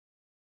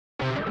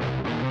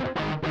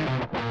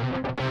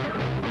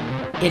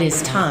It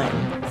is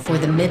time for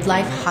the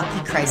Midlife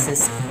Hockey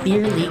Crisis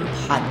Beer League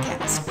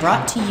podcast,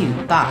 brought to you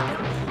by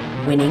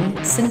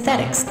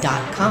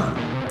WinningSynthetics.com,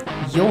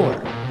 your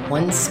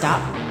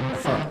one-stop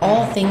for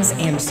all things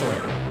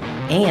Amsoil,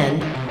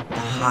 and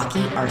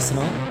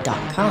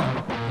thehockeyarsenal.com.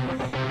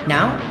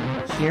 Now,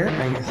 here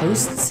are your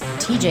hosts,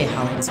 TJ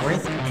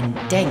Hollingsworth and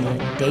Dangling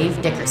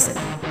Dave Dickerson.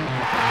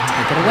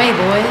 Take it away,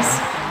 boys.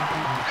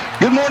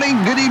 Good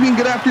morning, good evening,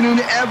 good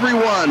afternoon,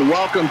 everyone.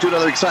 Welcome to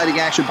another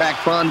exciting, action-packed,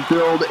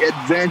 fun-filled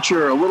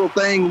adventure. A little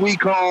thing we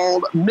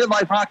called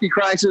Midlife Hockey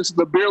Crisis,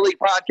 the Beer League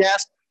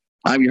podcast.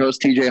 I'm your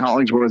host, TJ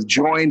Hollingsworth,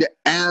 joined,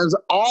 as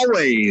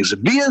always,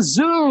 via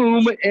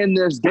Zoom in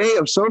this day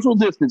of social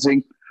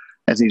distancing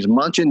as he's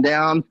munching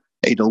down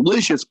a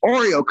delicious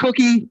Oreo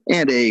cookie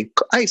and a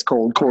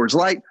ice-cold Coors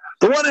Light.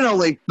 The one and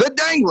only, the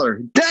Dangler,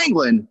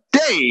 Dangling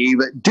Dave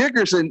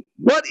Dickerson.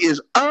 What is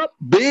up,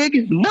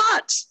 big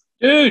nuts?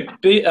 Dude,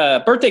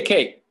 birthday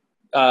cake.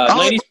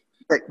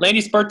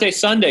 Lainey's birthday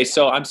Sunday,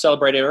 so I'm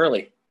celebrating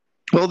early.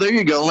 Well, there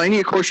you go.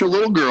 Lainey, of course, your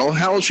little girl.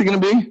 How old is she going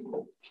to be?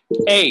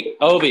 8,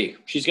 Ovi.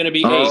 She's going to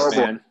be 8,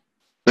 man.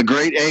 The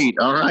great 8.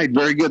 All right,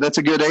 very good. That's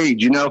a good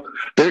age. You know,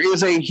 there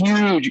is a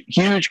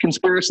huge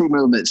conspiracy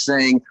movement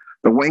saying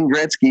that Wayne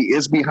Gretzky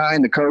is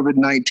behind the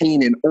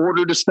COVID-19 in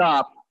order to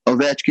stop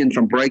Ovechkin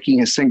from breaking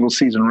his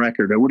single-season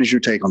record. What is your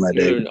take on that,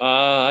 Dave?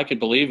 I could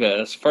believe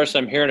it. It's the first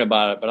I'm hearing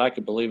about it, but I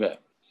could believe it.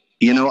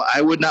 You know, I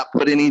would not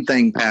put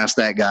anything past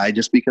that guy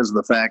just because of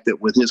the fact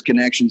that with his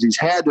connections he's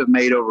had to have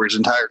made over his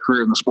entire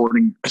career in the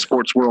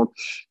sports world,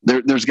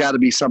 there's got to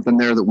be something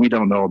there that we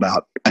don't know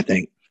about, I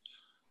think.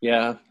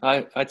 Yeah,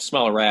 I'd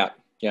smell a rat.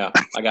 Yeah,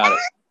 I got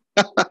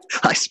it.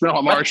 I smell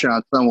a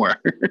Marchand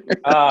somewhere.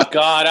 Oh,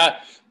 God.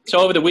 So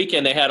over the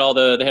weekend they had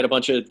a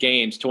bunch of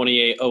games,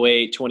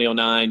 28-08,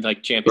 2009,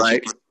 like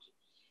championship. Right.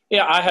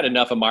 Yeah, I had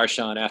enough of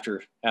Marchand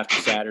after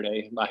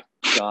Saturday. My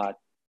God.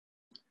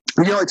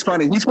 You know, it's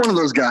funny. He's one of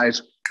those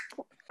guys.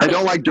 I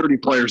don't like dirty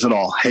players at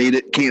all. Hate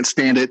it. Can't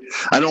stand it.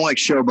 I don't like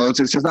showboats.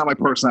 It's just not my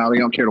personality.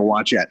 I don't care to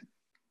watch it.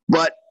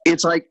 But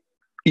it's like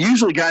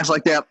usually guys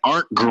like that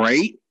aren't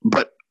great.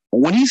 But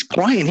when he's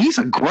playing, he's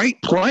a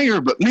great player.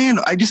 But, man,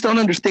 I just don't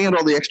understand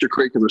all the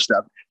extracurricular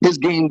stuff. His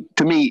game,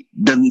 to me,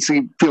 doesn't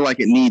feel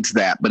like it needs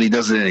that. But he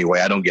does it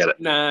anyway. I don't get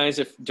it. Nah, he's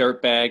a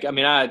dirtbag. I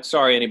mean,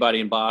 sorry anybody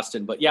in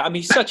Boston. But, yeah, I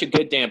mean, he's such a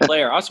good damn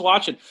player. I was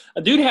watching.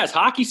 A dude has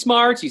hockey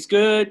smarts. He's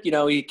good. You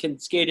know, he can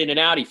skate in and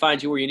out. He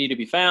finds you where you need to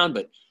be found.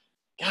 But,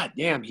 God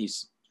damn,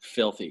 he's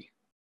filthy.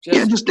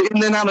 And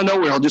then out of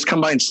nowhere, he'll just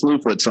come by and slew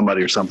foot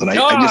somebody or something. I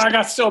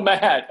got so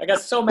mad.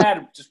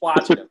 Just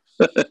watching him.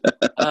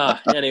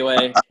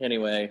 Anyway.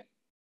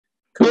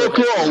 Cool.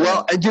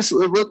 Well,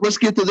 let's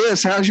get to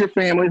this. How's your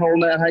family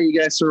holding out? How you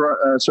guys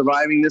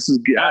surviving? This is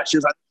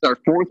our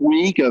 4th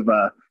week of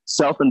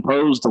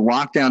self-imposed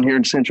lockdown here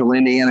in central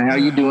Indiana. How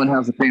you doing?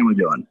 How's the family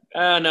doing?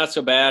 Not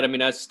so bad. I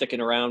mean, us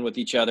sticking around with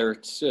each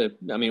other.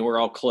 We're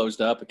all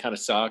closed up. It kind of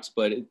sucks,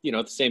 but at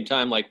the same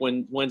time, like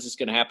when's this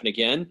going to happen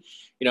again?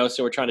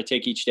 So we're trying to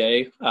take each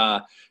day.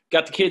 Got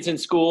the kids in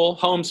school,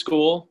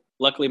 homeschool.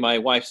 Luckily, my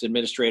wife's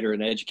administrator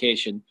in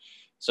education,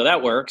 so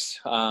that works.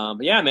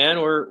 But yeah, man,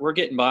 we're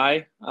getting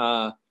by.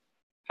 How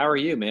are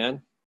you,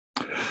 man?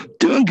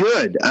 Doing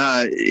good.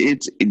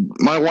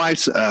 My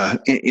wife's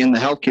in the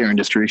healthcare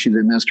industry. She's an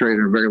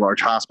administrator in a very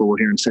large hospital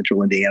here in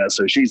central Indiana,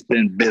 so she's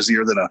been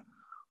busier than a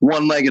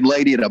one-legged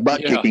lady at a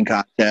butt-kicking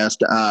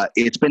contest.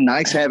 It's been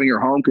nice having her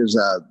home because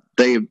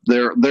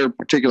their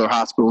particular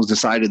hospital has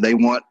decided they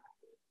want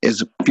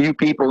as few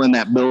people in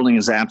that building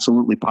as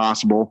absolutely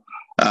possible.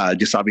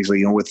 Just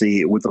obviously, with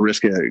the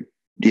risk of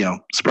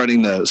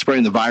spreading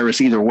the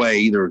virus either way,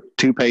 either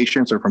to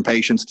patients or from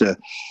patients to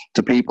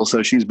people.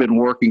 So she's been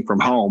working from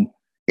home,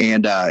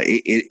 and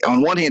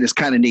on one hand, it's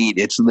kind of neat.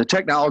 It's the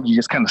technology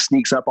just kind of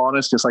sneaks up on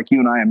us, just like you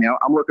and I am now.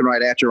 I'm looking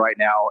right at you right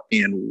now,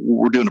 and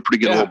we're doing a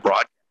pretty good little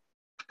broadcast,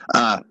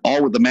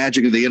 all with the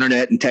magic of the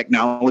internet and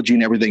technology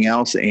and everything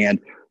else, and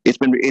it's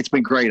been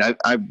great. I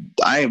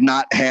have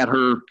not had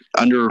her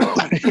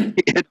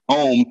at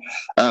home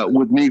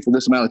with me for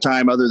this amount of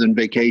time, other than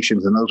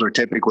vacations, and those are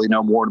typically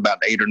no more than about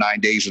 8 or 9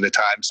 days at a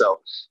time.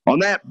 So on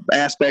that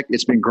aspect,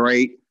 it's been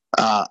great.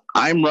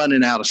 I'm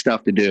running out of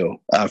stuff to do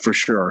for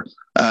sure.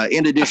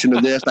 In addition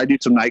to this, I do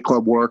some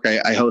nightclub work.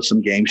 I host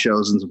some game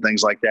shows and some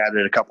things like that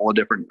at a couple of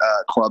different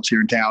clubs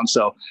here in town.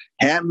 So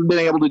haven't been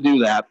able to do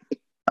that.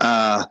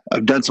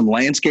 I've done some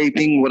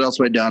landscaping. What else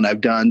have I done? I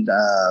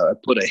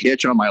put a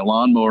hitch on my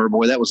lawnmower.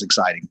 Boy, that was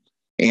exciting.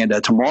 And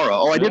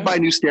tomorrow, I did buy a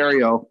new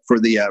stereo for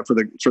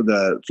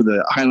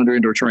the Highlander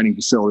Indoor Training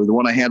Facility. The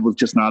one I had was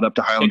just not up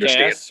to Highlander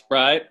standards.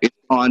 Right. It's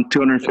on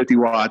 250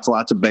 watts,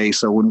 lots of bass.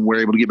 So when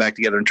we're able to get back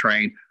together and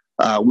train,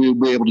 we will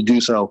be able to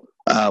do so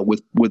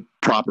with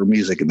proper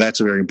music. That's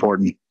very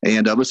important.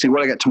 And let's see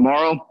what I got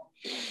tomorrow.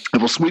 I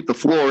will sweep the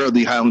floor of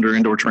the Highlander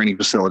Indoor Training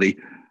Facility,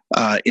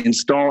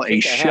 install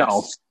a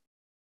shelf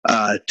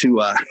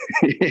to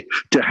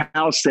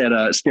house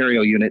that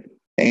stereo unit.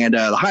 And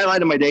the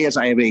highlight of my day is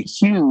I have a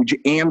huge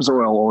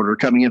Amsoil order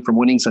coming in from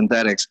Winning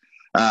Synthetics.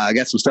 I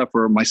got some stuff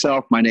for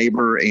myself, my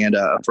neighbor, and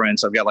a friend.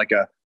 So I've got like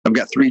a I've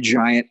got 3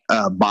 giant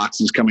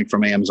boxes coming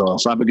from Amazon,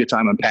 so I have a good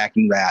time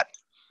unpacking that.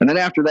 And then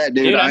after that,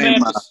 dude,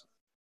 I'm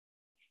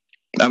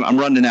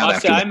running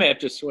out. I may have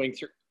to swing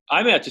through.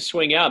 I may have to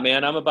swing out,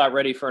 man. I'm about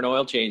ready for an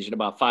oil change in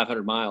about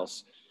 500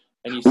 miles.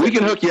 And we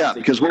can hook you up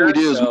because what we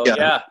do is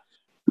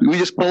we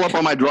just pull up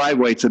on my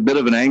driveway. It's a bit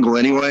of an angle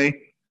anyway.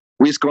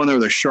 We just go in there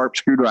with a sharp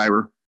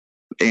screwdriver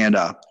and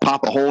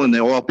pop a hole in the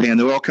oil pan.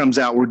 The oil comes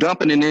out. We're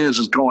dumping it in as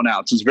it's going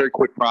out. So it's a very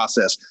quick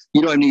process.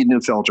 You don't even need a new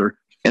filter.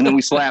 And then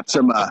we slap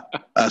some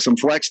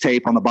flex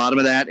tape on the bottom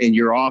of that, and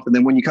you're off. And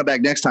then when you come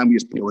back next time, we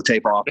just peel the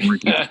tape off and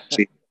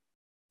repeat.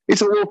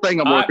 It's a little thing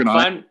I'm working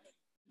on.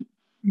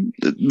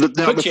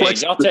 The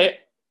flex, I'll take.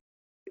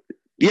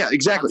 Yeah,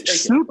 exactly.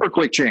 Super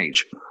quick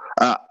change.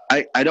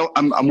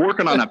 I'm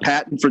working on a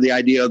patent for the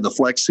idea of the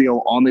flex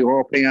seal on the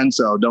oil pan,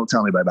 so don't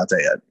tell anybody about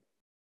that yet.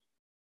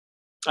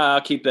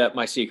 I'll keep that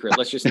my secret.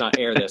 Let's just not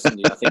air this.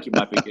 And I think you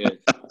might be good.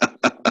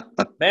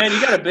 Man,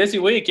 you got a busy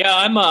week. Yeah,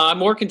 I'm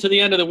working to the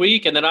end of the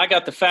week, and then I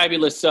got the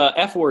fabulous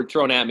F word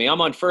thrown at me.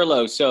 I'm on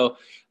furlough, so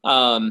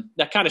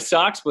that kind of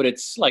sucks. But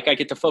it's like I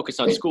get to focus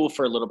on school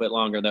for a little bit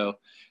longer, though.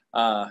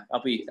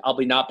 I'll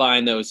be not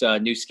buying those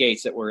new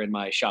skates that were in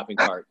my shopping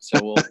cart. So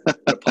we'll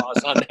put a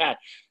pause on that.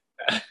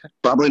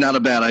 Probably not a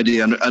bad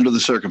idea under the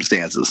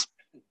circumstances.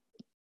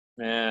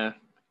 Yeah,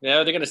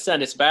 they're going to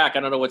send us back. I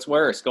don't know what's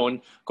worse,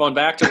 going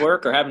back to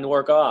work or having to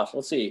work off.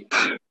 We'll see.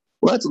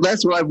 Well,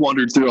 that's what I've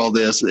wondered through all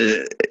this.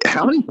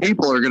 How many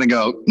people are going to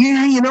go,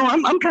 yeah,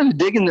 I'm kind of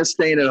digging this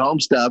staying at home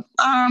stuff.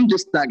 I'm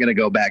just not going to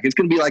go back. It's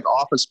going to be like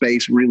Office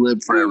Space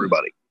relived for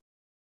everybody.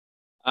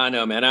 I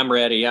know, man. I'm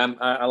ready.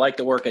 I like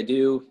the work I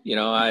do.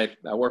 I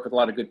work with a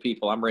lot of good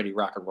people. I'm ready to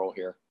rock and roll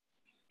here.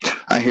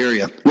 I hear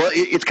you. Well,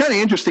 it's kind of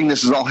interesting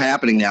this is all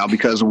happening now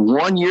because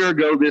 1 year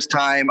ago this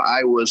time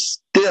I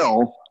was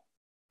still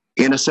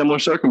in a similar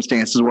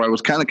circumstances where I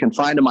was kind of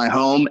confined to my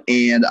home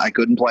and I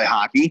couldn't play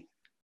hockey.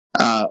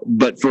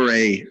 But for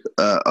a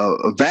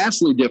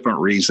vastly different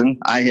reason,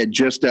 I had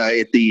just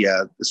I think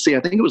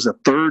it was the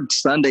third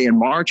Sunday in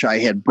March, I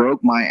had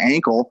broke my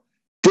ankle,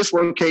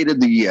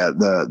 dislocated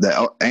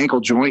the ankle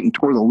joint and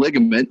tore the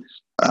ligament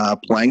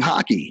playing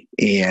hockey.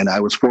 And I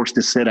was forced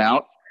to sit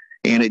out.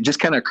 And it just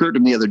kind of occurred to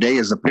me the other day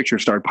as the picture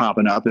started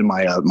popping up in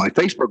my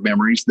Facebook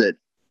memories that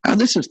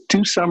this is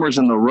 2 summers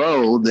in a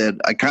row that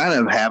I kind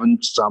of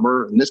haven't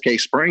summer, in this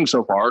case spring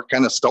so far,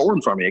 kind of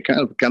stolen from me. It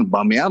kind of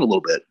bummed me out a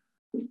little bit.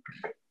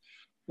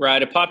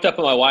 Right. It popped up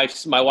on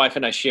my wife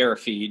and I share a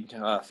feed,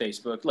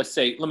 Facebook.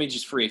 Let me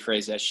just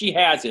rephrase that. She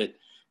has it.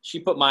 She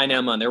put my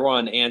name on. They were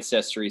on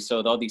Ancestry,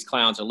 so all these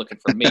clowns are looking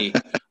for me.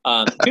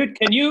 Dude,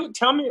 can you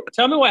tell me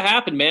what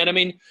happened, man? I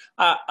mean,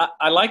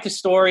 I like the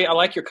story. I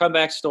like your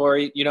comeback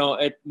story.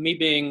 Me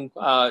being,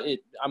 I'm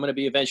going to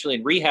be eventually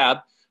in rehab,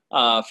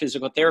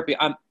 physical therapy.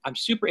 I'm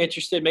super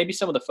interested. Maybe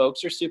some of the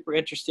folks are super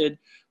interested.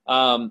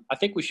 I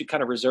think we should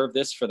kind of reserve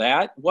this for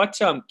that.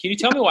 Can you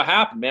tell me what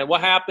happened, man?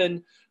 What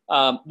happened?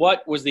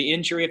 What was the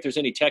injury? If there's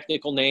any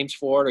technical names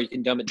for it, or you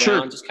can dumb it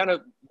down. Just kind of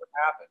what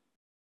happened.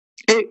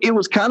 It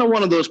was kind of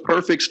one of those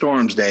perfect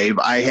storms, Dave.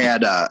 I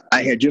had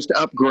just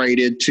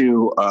upgraded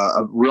to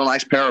a real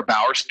nice pair of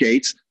Bauer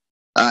skates.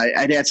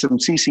 I'd had some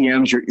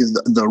CCMs,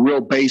 the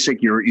real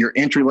basic, your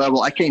entry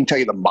level. I can't even tell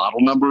you the model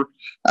number,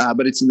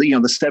 but it's the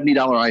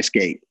 $70 ice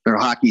skate or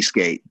hockey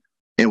skate.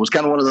 And it was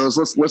kind of one of those.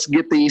 Let's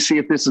get these, see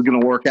if this is going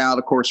to work out.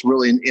 Of course,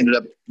 really ended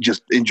up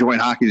just enjoying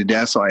hockey to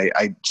death. So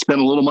I spent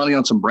a little money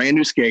on some brand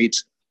new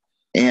skates,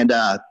 and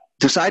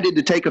decided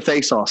to take a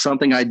face-off,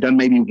 something I'd done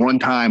maybe one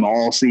time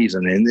all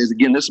season. And this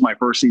is my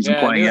first season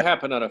playing it. Yeah, it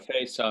happened on a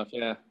face-off,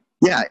 yeah.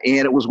 Yeah, and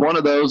it was one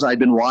of those, I'd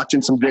been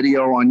watching some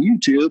video on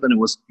YouTube, and it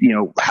was,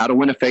 how to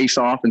win a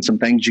face-off and some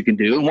things you can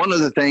do. And one of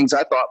the things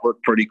I thought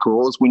looked pretty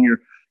cool is when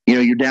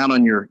you're down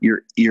on your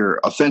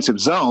offensive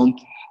zone,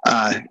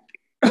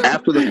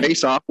 after the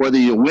face-off, whether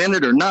you win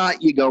it or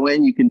not, you go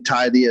in, you can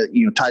tie the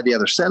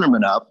other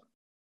centerman up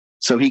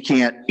so he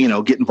can't,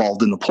 get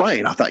involved in the play.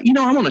 And I thought,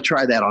 I want to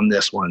try that on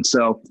this one.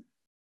 So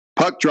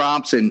puck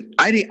drops, and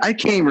I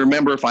can't even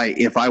remember if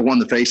I won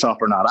the face-off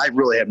or not. I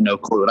really have no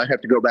clue. And I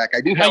have to go back.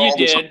 I do have all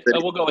this. You did.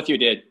 We'll go with you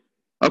did.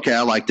 Okay,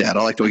 I like that.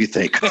 I like the way you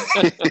think.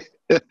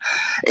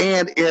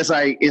 And as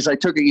I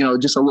took it,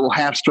 just a little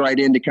half stride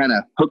in to kind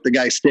of hook the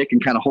guy's stick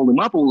and kind of hold him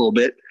up a little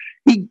bit,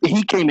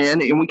 he came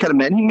in and we kind of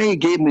met. He may have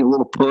gave me a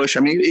little push. I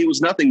mean, it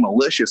was nothing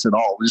malicious at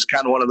all. It was just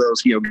kind of one of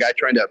those, guy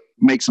trying to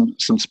make some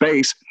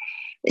space.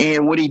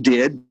 And what he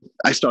did,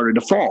 I started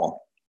to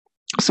fall.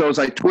 So as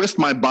I twist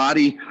my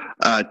body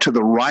to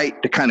the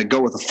right to kind of go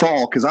with the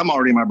fall, because I'm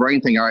already in my brain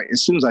thinking, all right,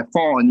 as soon as I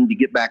fall, I need to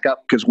get back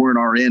up because we're in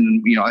our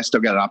end and, I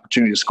still got an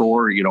opportunity to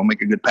score or,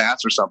 make a good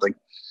pass or something.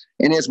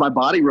 And as my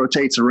body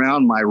rotates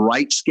around, my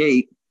right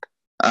skate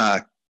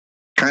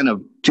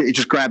it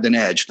just grabbed an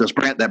edge.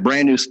 That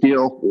brand new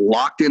steel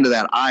locked into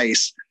that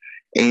ice.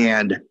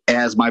 And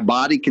as my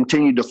body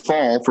continued to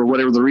fall, for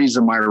whatever the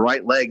reason, my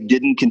right leg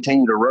didn't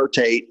continue to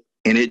rotate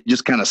and it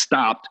just kind of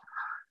stopped.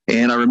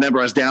 And I remember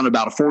I was down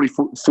about a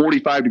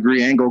 45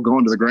 degree angle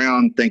going to the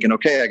ground thinking,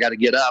 okay, I got to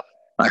get up.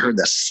 I heard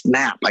the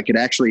snap. I could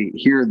actually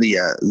hear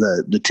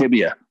the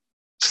tibia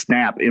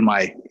snap in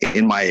my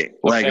leg.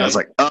 Okay. I was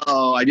like,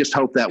 oh, I just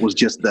hope that was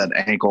just that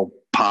ankle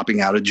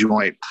popping out of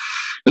joint.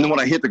 And then when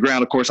I hit the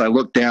ground, of course, I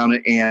looked down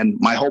and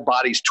my whole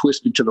body's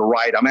twisted to the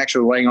right. I'm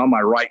actually laying on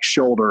my right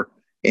shoulder,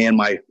 and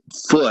my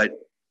foot,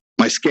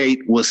 my skate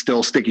was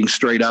still sticking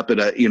straight up at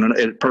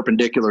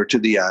perpendicular to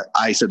the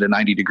ice at a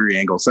 90-degree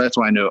angle. So that's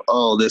when I knew,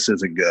 oh, this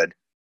isn't good.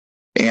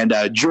 And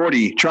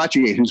Jordy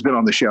Trottier, who's been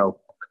on the show,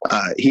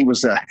 he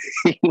was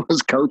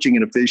coaching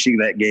and officiating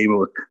that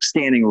game,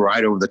 standing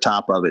right over the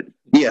top of it.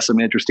 He has some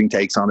interesting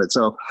takes on it.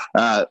 So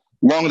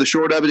long and the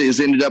short of it is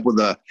ended up with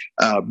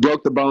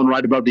broke the bone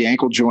right above the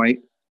ankle joint,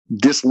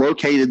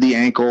 dislocated the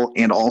ankle,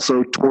 and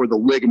also tore the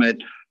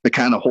ligament that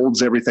kind of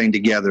holds everything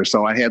together.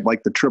 So I had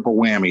like the triple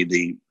whammy.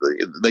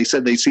 They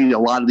said they see a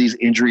lot of these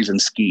injuries in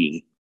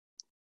skiing.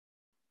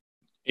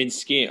 In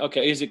skiing,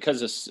 okay. Is it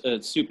because of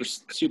a super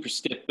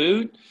stiff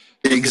boot?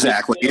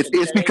 Exactly.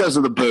 It's because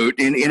of the boot.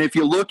 And if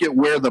you look at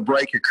where the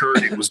break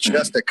occurred, it was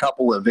just a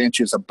couple of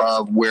inches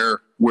above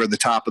where the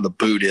top of the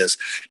boot is.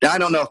 Now, I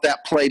don't know if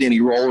that played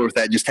any role or if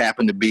that just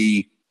happened to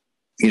be,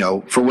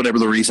 for whatever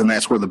the reason,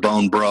 that's where the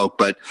bone broke.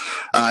 But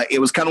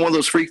it was kind of one of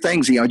those freak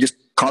things, just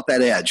caught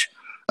that edge.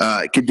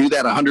 Could do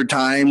that 100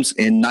 times,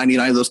 and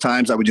 99 of those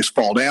times I would just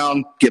fall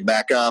down, get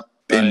back up,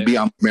 and be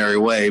on my merry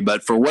way.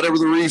 But for whatever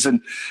the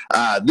reason,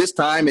 this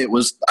time it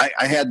was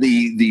I had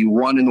the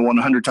 1 in the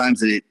 100 times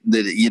that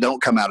you don't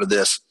come out of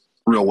this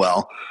real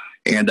well.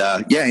 And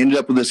ended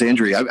up with this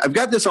injury. I've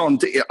got this on.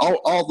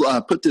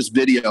 I'll put this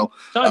video,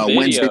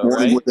 Wednesday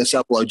morning, right, with this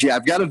upload. Yeah,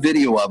 I've got a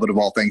video of it, of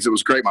all things. It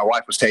was great. My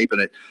wife was taping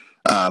it.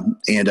 I'll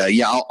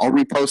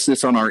repost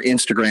this on our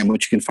Instagram,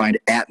 which you can find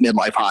at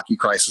Midlife Hockey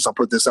Crisis. I'll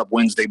put this up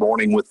Wednesday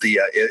morning with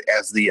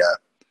as the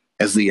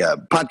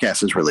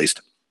podcast is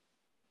released.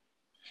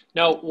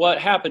 Now, what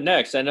happened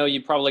next? I know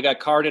you probably got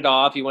carted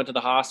off. You went to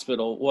the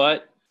hospital.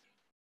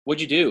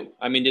 What'd you do?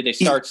 I mean, did they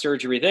start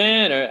surgery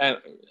then? Or,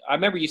 I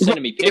remember you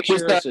sending me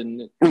pictures.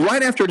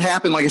 Right after it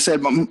happened, like I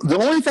said, the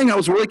only thing I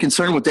was really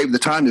concerned with, Dave, at the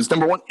time is,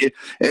 number one, it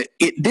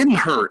didn't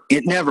hurt.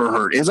 It never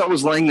hurt. As I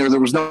was laying there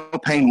was no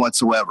pain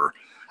whatsoever.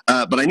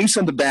 But I knew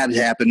something bad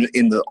had happened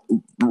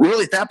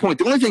really at that point.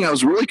 The only thing I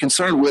was really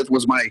concerned with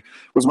was my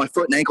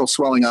foot and ankle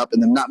swelling up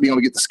and then not being able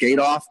to get the skate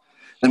off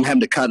and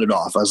having to cut it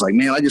off. I was like,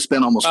 man, I just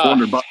spent almost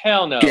 $400.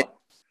 Hell no.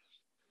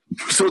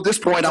 So at this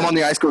point, I'm on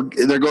the ice.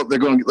 They're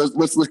going.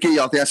 Let's get you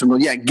off the ice. I'm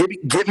going, yeah,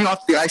 get me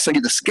off the ice so I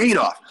get the skate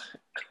off.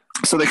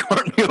 So they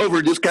cart me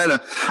over, just kind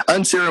of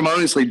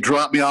unceremoniously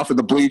drop me off at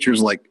the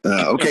bleachers. Like,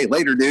 okay,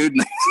 later, dude.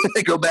 And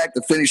they go back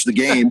to finish the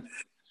game.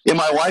 And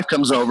my wife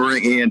comes over,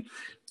 and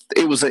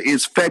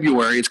it's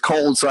February. It's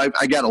cold, so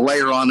I got a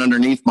layer on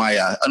underneath my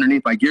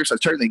gear. So I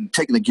started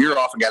taking the gear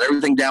off and got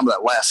everything down to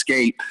that last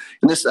skate.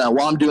 And this,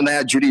 while I'm doing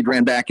that, Judy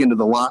ran back into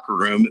the locker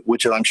room,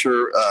 which I'm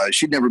sure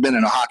she'd never been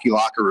in a hockey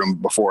locker room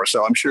before.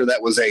 So I'm sure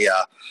that was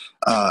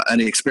an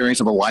experience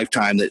of a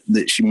lifetime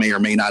that she may or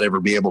may not ever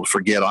be able to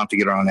forget. I'll have to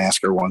get her on and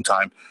ask her one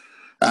time.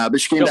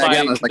 But she came back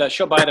in.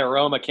 She'll buy the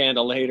aroma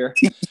candle later.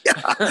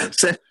 Yeah.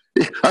 So,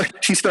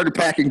 she started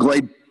packing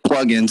Glade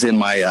plugins in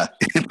my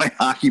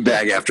hockey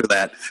bag after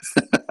that.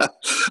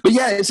 But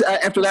yeah,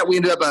 after that we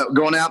ended up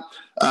going out,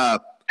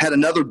 had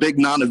another big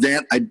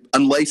non-event. I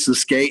unlaced the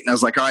skate and I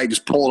was like, all right,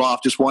 just pull it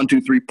off. Just 1,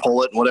 2, 3,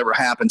 pull it, and whatever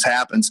happens.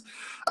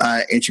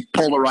 And she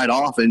pulled it right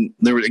off, and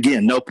there was,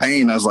 again, no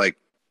pain. I was like,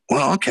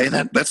 well, okay,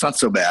 that's not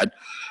so bad.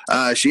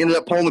 She ended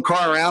up pulling the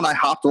car around. I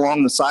hopped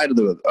along the side of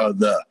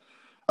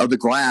the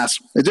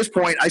glass. At this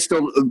point, I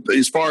still,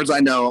 as far as I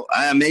know,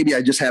 maybe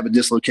I just have a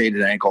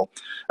dislocated ankle.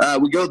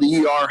 We go to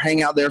the ER,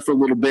 hang out there for a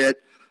little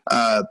bit,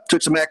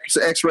 took some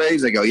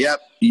x-rays. They go, yep,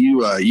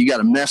 you got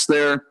a mess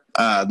there.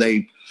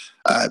 They,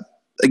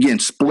 again,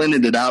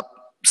 splinted it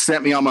up,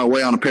 sent me on my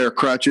way on a pair of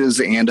crutches,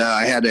 and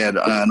I had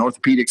an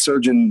orthopedic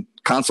surgeon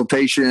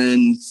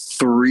consultation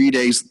 2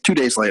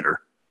 days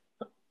later.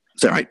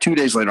 Is that right? 2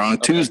 days later on a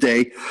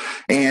Tuesday.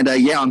 And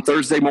on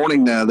Thursday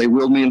morning, they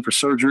wheeled me in for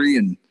surgery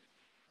and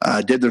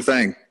did their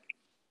thing.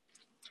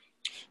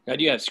 Now,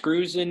 do you have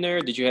screws in there?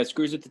 Did you have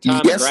screws at the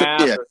time? Yes,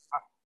 they did.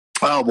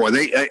 Oh boy,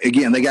 they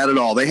got it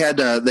all. They had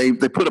they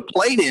put a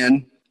plate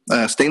in,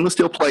 stainless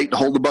steel plate to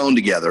hold the bone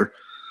together.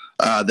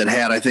 That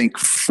had, I think,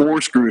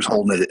 4 screws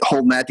holding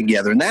that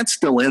together, and that's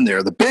still in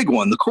there. The big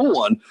one, the cool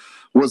one,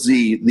 was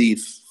the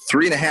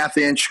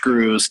 3.5-inch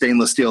screw,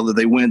 stainless steel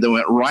that went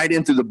right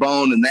into the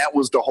bone, and that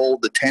was to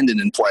hold the tendon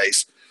in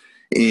place.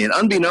 And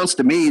unbeknownst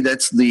to me,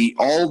 that's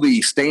all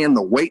the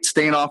weight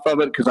staying off of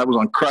it, because I was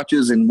on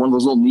crutches and one of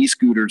those little knee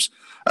scooters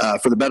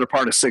for the better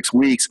part of 6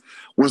 weeks,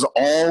 was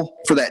all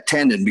for that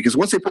tendon. Because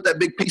once they put that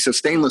big piece of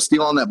stainless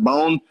steel on that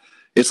bone,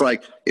 it's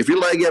like, if your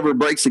leg ever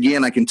breaks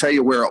again, I can tell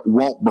you where it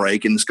won't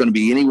break, and it's going to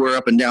be anywhere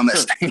up and down that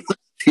stainless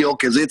steel,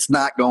 because it's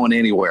not going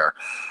anywhere.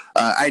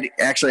 I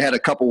actually had a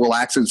couple little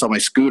accidents on my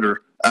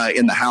scooter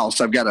in the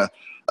house. I've got a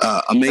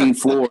main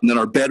floor, and then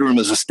our bedroom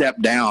is a step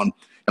down.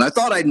 And I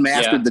thought I'd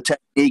mastered the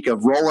technique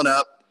of rolling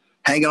up,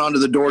 hanging onto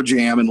the door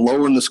jamb, and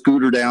lowering the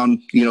scooter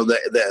down,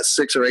 the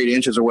 6 or 8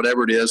 inches or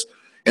whatever it is,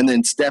 and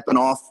then stepping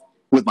off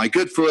with my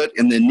good foot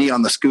and then knee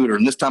on the scooter.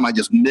 And this time I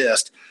just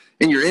missed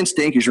And your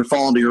instinct is you're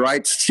falling to your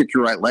right, stick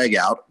your right leg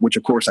out, which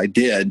of course I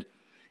did.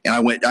 And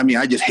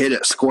I just hit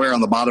it square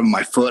on the bottom of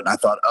my foot. And I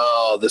thought,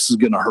 oh, this is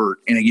going to hurt.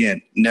 And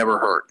again, never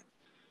hurt.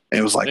 And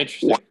it was like,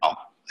 wow.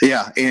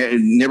 Yeah.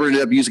 And never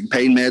ended up using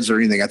pain meds or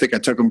anything. I think I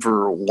took them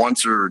for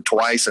once or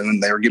twice and then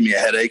they were giving me a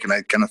headache and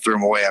I kind of threw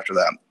them away after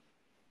that.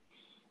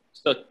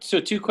 So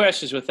two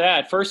questions with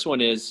that. First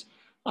one is,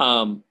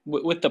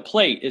 with the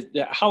plate,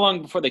 how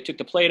long before they took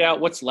the plate out?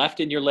 What's left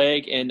in your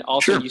leg? And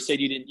also, You said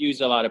you didn't use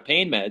a lot of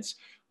pain meds.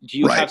 Do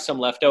you have some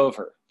left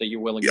over that you're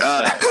willing to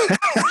sell?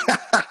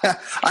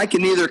 I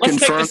can either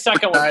confirm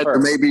or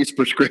maybe his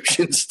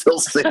prescription still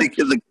sitting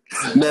in the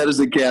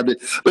medicine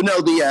cabinet. But no,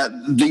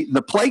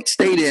 the plate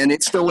stayed in.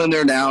 It's still in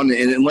there now, and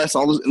unless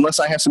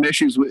I have some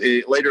issues with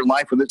it later in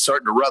life with it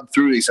starting to rub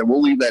through, he said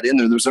we'll leave that in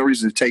there. There's no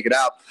reason to take it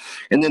out.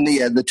 And then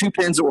the two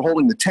pins that were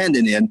holding the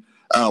tendon in,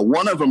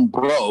 one of them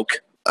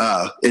broke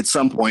at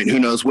some point. Who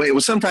knows when? It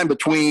was sometime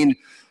between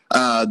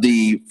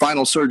the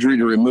final surgery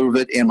to remove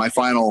it and my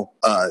final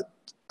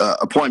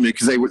appointment,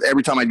 because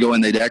every time I'd go in,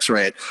 they'd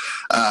x-ray it.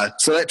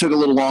 So that took a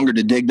little longer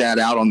to dig that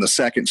out on the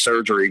second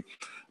surgery.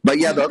 But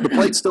yeah, the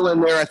plate's still in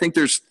there. I think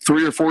there's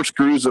 3 or 4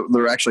 screws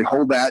that actually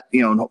hold that,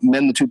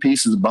 mend the two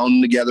pieces, bone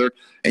them together.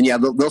 And yeah,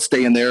 they'll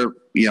stay in there,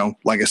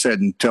 like I said,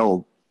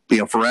 until,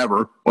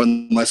 forever,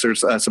 unless there's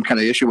some kind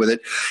of issue with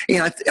it.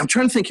 And I'm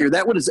trying to think here,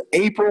 that was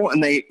April,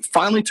 and they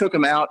finally took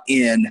them out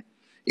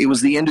it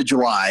was the end of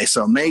July.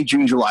 So May,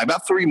 June, July,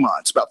 about 3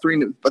 months, I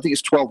think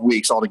it's 12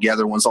 weeks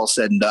altogether when it's all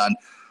said and done.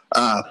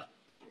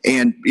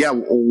 And yeah,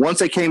 once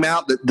they came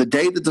out, the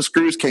day that the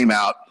screws came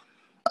out,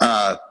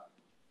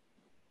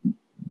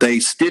 they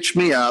stitched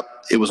me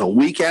up. It was a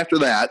week after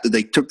that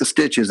they took the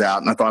stitches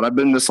out, and I thought, I've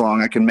been this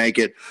long, I can make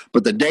it.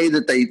 But the day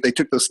that they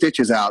took the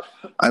stitches out,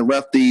 I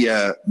left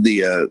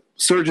the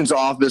surgeon's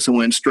office and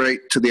went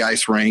straight to the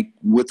ice rink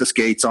with the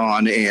skates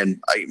on.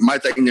 And my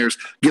thing there is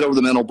get over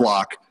the mental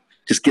block.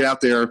 Just get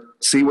out there,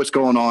 see what's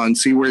going on,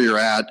 see where you're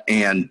at,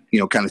 and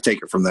kind of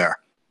take it from there.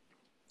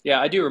 Yeah,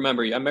 I do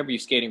remember you. I remember you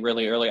skating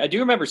really early. I do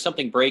remember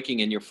something breaking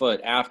in your foot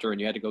after, and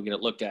you had to go get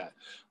it looked at.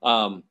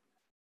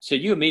 So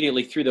you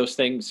immediately threw those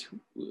things,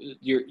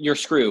 your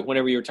screw,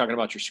 whenever you were talking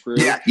about your screw.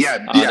 Yeah.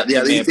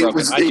 It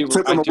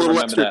took them a little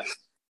extra. That.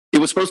 It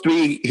was supposed to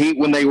be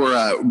when they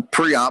were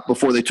pre-op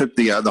before they took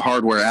the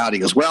hardware out. He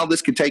goes, well,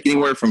 this could take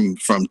anywhere from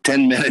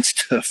 10 minutes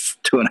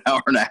to an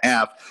hour and a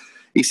half.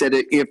 He said,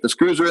 if the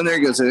screws are in there,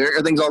 he goes,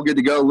 everything's all good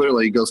to go.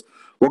 Literally, he goes,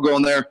 we'll go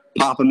in there,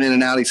 pop them in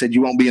and out. He said,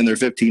 you won't be in there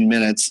 15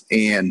 minutes.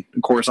 And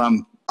of course,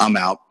 I'm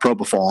out.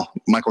 Propofol,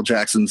 Michael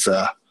Jackson's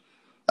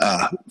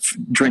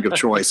drink of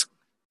choice.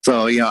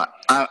 So,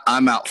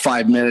 I'm out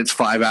 5 minutes,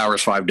 5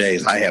 hours, 5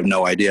 days. I have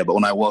no idea. But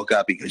when I woke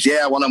up, he goes,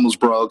 yeah, one of them was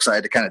broke. So I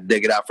had to kind of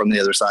dig it out from the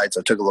other side. So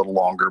it took a little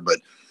longer, but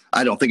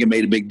I don't think it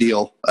made a big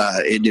deal.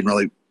 It didn't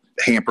really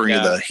hamper any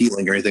of the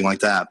healing or anything like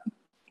that.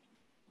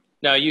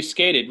 Now, you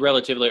skated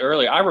relatively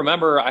early. I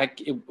remember,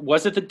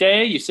 was it the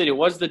day? You said it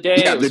was the day?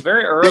 Yeah, it was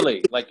very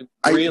early,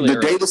 really the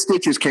day the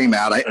stitches came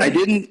out. I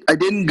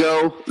didn't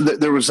go.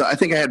 There was, I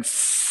think I had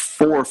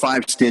 4 or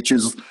 5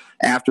 stitches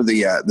after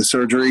the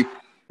surgery.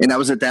 And I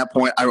was at that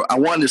point, I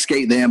wanted to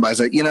skate then, but I was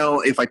like,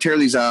 if I tear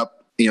these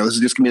up, this is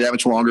just gonna be that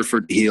much longer for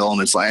it to heal.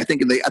 And it's like, I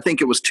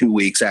think it was 2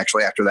 weeks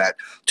actually after that.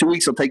 2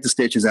 weeks, I'll take the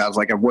stitches out. I was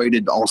like, I've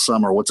waited all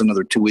summer. What's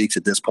another 2 weeks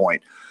at this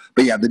point?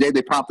 But yeah, the day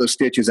they popped those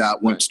stitches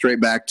out, went straight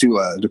back to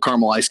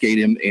Carmel Ice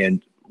Skating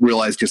and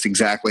realized just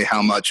exactly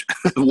how much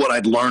what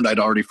I'd learned I'd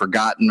already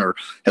forgotten or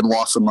had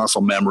lost some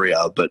muscle memory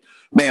of. But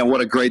man, what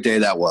a great day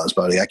that was,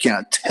 buddy. I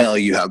can't tell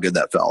you how good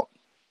that felt.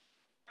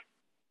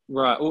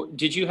 Right.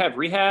 Did you have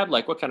rehab?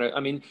 Like what kind of,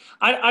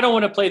 I don't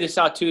want to play this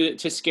out to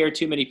scare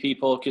too many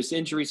people because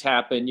injuries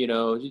happen,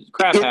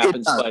 crap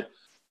happens, but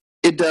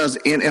it does.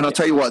 And I'll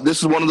tell you what, this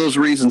is one of those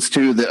reasons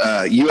too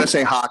that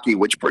USA Hockey,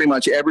 which pretty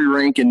much every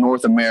rink in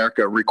North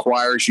America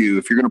requires you,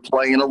 if you're going to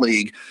play in a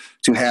league,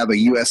 to have a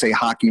USA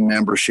Hockey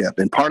membership.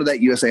 And part of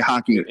that USA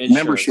Hockey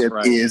membership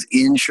is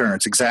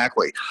insurance.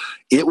 Exactly.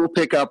 It will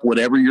pick up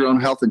whatever your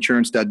own health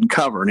insurance doesn't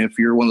cover. And if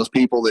you're one of those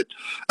people that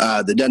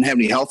doesn't have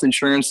any health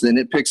insurance, then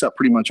it picks up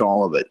pretty much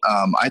all of it.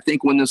 I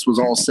think when this was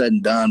all said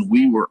and done,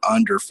 we were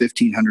under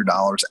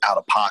 $1,500 out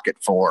of pocket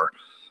for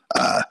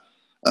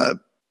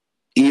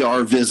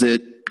ER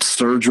visit,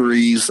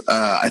 surgeries.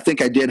 I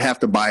think I did have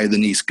to buy the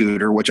knee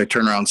scooter, which I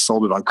turned around and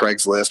sold it on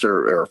Craigslist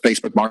or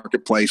Facebook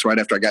Marketplace right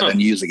after I got done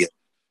using it.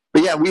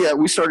 But yeah,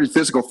 we started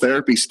physical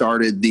therapy,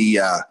 started the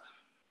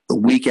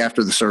week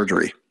after the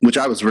surgery, which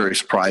I was very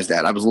surprised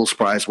at. I was a little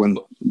surprised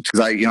because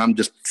I'm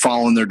just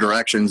following their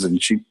directions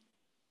and she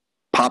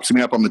pops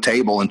me up on the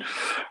table and,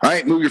 all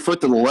right, move your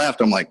foot to the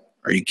left. I'm like,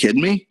 are you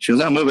kidding me? She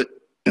goes, I'll move it.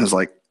 And it's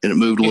like, and it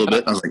moved a little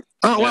bit. I was like,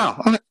 oh,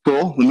 wow, oh, that's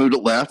cool. We moved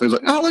it left. I was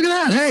like, oh, look at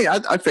that. Hey,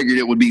 I figured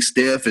it would be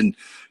stiff and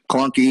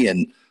clunky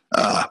and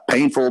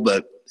painful.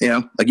 But,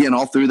 again,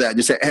 all through that,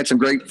 just had some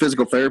great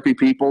physical therapy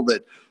people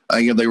that,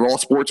 they were all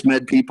sports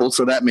med people.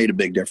 So that made a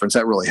big difference.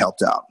 That really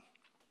helped out.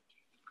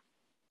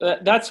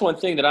 That's one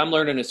thing that I'm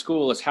learning in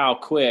school is how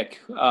quick,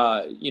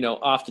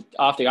 off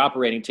the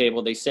operating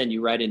table, they send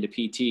you right into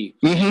PT.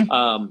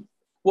 Mm-hmm.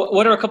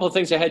 What are a couple of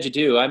things that had you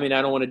do? I mean,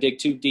 I don't want to dig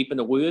too deep in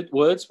the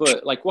woods,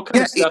 but like, what kind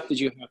Yeah, of stuff did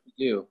you have to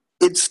do?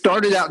 it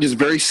started out just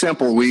very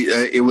simple.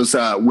 It was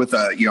with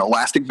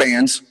elastic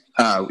bands.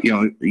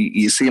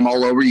 You see them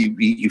all over.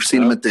 You've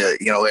seen them at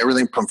the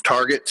everything from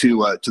Target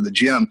to the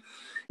gym,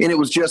 and it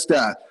was just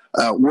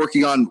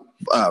working on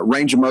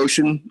range of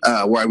motion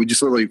where I would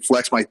just literally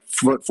flex my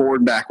foot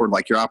forward and backward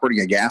like you're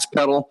operating a gas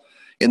pedal,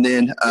 and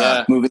then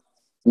moving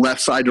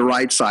left side to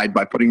right side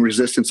by putting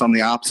resistance on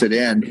the opposite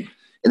end.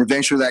 And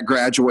eventually that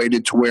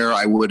graduated to where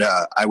I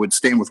would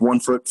stand with one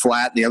foot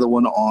flat, the other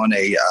one on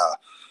a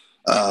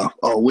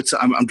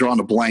I'm drawing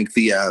a blank.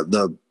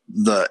 The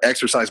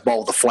exercise ball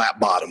with the flat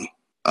bottom,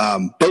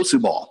 Bosu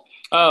ball.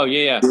 Oh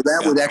yeah. So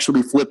that would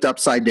actually be flipped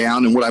upside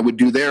down, and what I would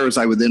do there is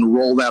I would then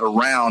roll that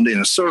around in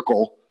a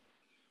circle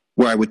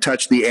where I would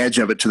touch the edge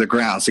of it to the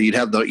ground. So you'd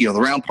have the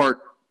round part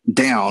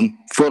down,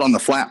 foot on the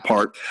flat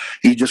part.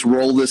 You just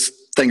roll this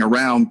thing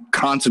around,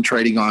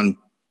 concentrating on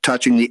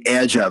touching the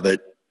edge of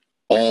it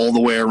all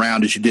the way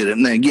around as you did it.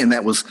 And then again,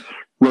 that was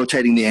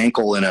rotating the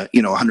ankle in a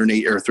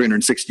 180 or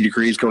 360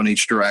 degrees going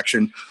each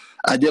direction.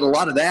 I did a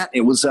lot of that.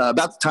 It was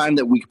about the time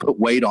that we could put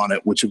weight on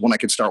it, which is when I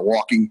could start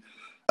walking.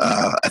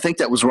 I think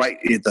that was right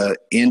at the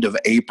end of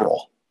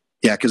April.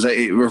 Yeah,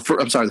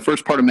 the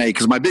first part of May,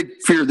 because my big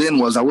fear then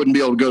was I wouldn't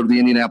be able to go to the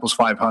Indianapolis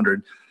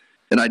 500,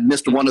 and I'd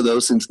missed one of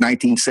those since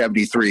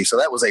 1973. So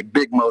that was a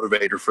big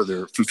motivator for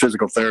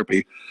physical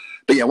therapy.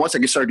 But yeah, once I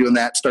could start doing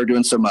that, start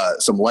doing some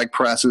leg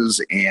presses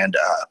and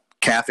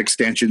calf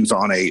extensions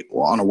on a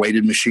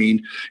weighted machine.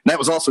 And that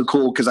was also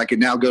cool because I could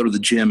now go to the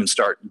gym and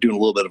start doing a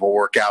little bit of a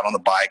workout on the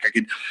bike. I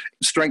could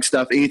strength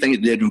stuff, anything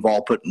that did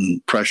involve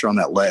putting pressure on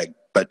that leg.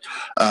 But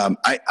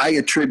I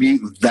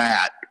attribute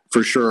that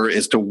for sure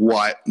as to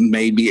what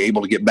made me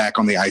able to get back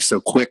on the ice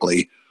so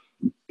quickly.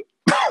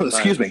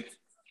 Excuse me.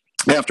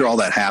 After all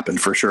that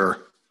happened, for sure.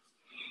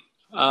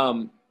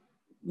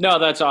 No,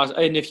 that's awesome.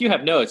 And if you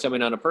have notes, I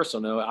mean, on a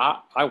personal note,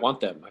 I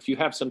want them. If you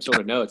have some sort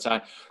of notes,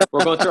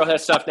 we're going through all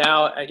that stuff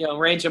now,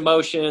 range of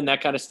motion,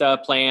 that kind of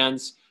stuff,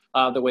 plans,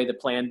 the way the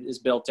plan is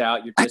built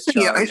out, your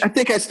discharge. I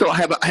think I still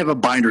have a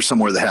binder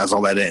somewhere that has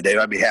all that in it, Dave.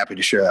 I'd be happy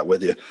to share that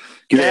with you.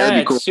 Yeah,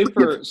 it's cool.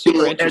 super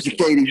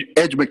interesting.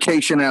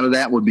 Education out of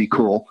that would be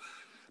cool.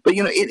 But,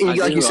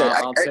 like you said,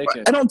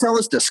 I don't tell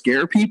this to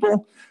scare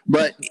people,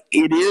 but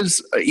it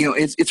is,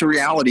 it's a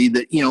reality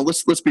that,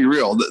 let's be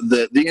real.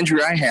 The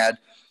injury I had,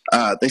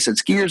 they said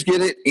skiers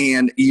get it,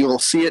 and you'll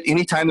see it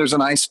anytime there's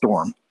an ice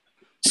storm.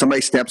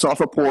 Somebody steps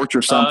off a porch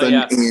or something,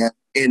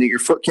 and your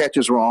foot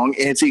catches wrong,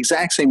 and it's the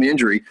exact same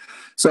injury.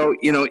 So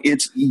you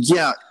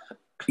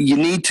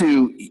need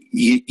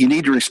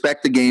to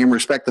respect the game,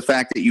 respect the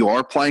fact that you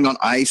are playing on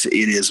ice.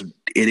 It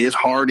is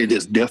hard, it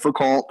is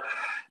difficult,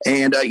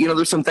 and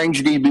there's some things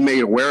you need to be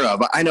made aware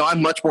of. I know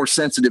I'm much more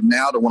sensitive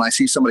now to when I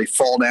see somebody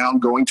fall down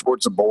going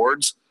towards the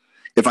boards.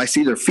 If I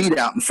see their feet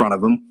out in front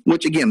of them,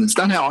 which again, it's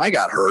not how I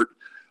got hurt.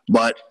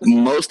 But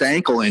most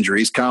ankle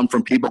injuries come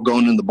from people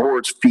going in the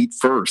boards feet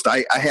first.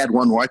 I had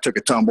one where I took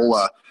a tumble.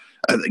 A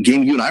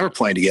game you and I were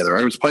playing together.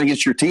 I was playing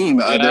against your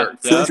team.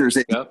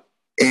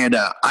 And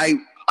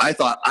I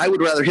thought I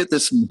would rather hit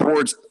this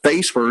board's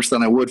face first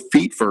than I would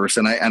feet first.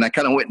 And I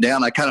kind of went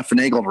down. I kind of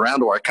finagled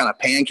around, or I kind of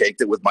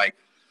pancaked it with my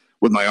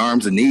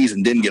arms and knees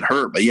and didn't get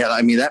hurt. But yeah,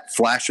 I mean, that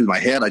flashed through my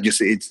head.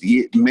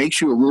 It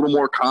makes you a little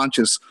more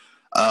conscious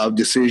of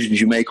decisions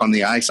you make on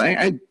the ice.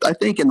 I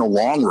think in the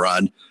long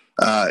run,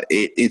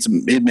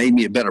 it made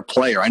me a better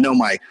player. I know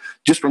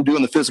just from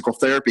doing the physical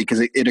therapy, because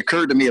it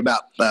occurred to me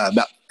about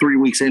 3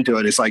 weeks into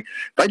it. It's like,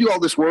 if I do all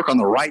this work on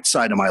the right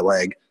side of my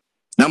leg,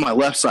 now my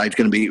left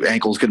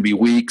ankle's going to be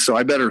weak. So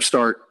I better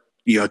start,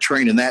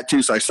 training that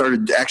too. So I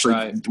started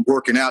actually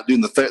working out, doing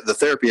the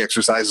therapy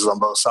exercises on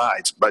both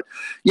sides. But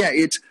yeah,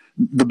 it's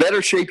the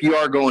better shape you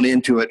are going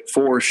into it,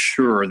 for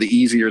sure, the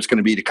easier it's going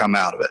to be to come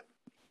out of it.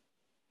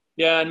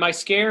 Yeah. And my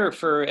scare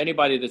for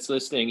anybody that's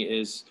listening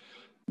is,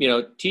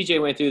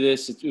 TJ went through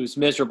this. It was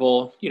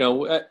miserable.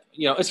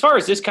 As far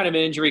as this kind of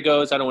injury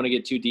goes, I don't want to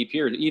get too deep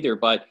here either.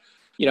 But,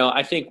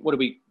 I think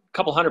a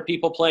couple hundred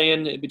people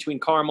playing between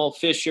Carmel,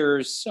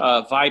 Fishers,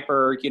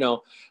 Viper.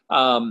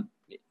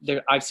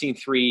 I've seen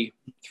three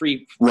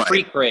freak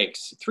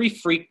breaks.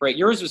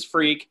 Yours was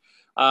freak.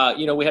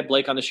 We had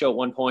Blake on the show at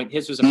one point.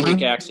 His was a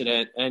freak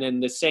accident, and then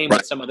the same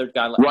with some other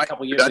guy a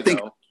couple years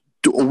ago.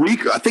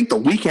 I think the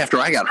week after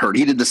I got hurt,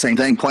 he did the same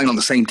thing, playing on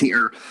the same team,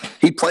 or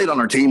he played on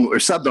our team or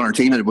subbed on our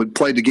team and would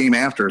play the game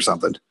after or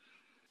something.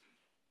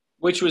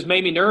 Which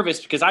made me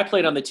nervous because I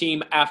played on the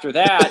team after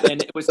that,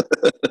 and it was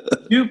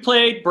you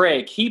played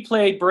break, he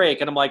played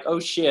break, and I'm like, oh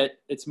shit,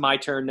 it's my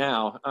turn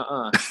now.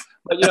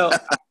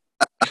 But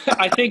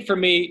I think for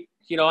me,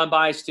 I'm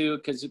biased too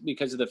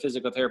because of the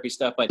physical therapy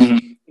stuff. But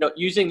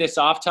using this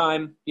off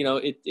time,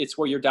 it's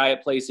where your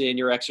diet plays in,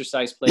 your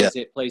exercise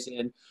plays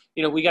in.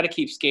 We got to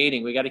keep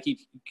skating. We got to keep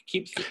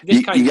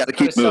this kind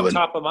of stuff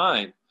top of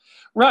mind,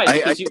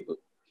 right? Because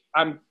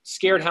I'm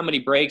scared how many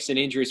breaks and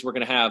injuries we're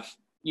going to have,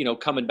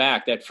 coming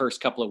back that first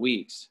couple of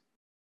weeks.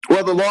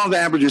 Well, the law of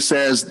averages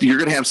says you're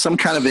going to have some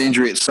kind of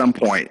injury at some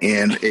point,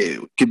 and it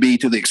could be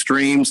to the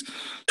extremes,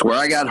 to where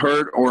I got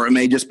hurt, or it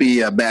may just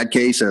be a bad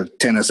case of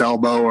tennis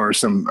elbow or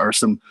some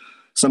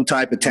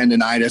type of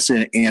tendonitis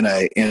in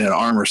an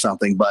arm or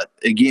something. But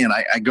again,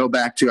 I go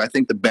back to, I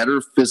think the better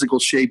physical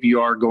shape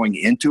you are going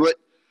into it,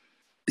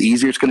 the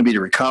easier it's going to be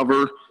to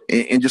recover.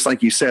 And just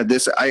like you said,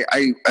 this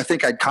I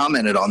think I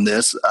commented on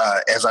this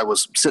as I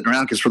was sitting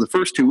around, because for the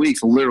first 2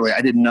 weeks, literally,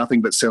 I did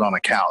nothing but sit on a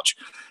couch.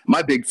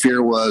 My big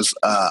fear was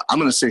I'm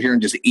going to sit here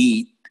and just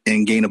eat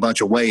and gain a bunch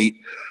of weight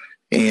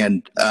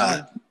and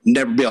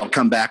never be able to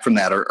come back from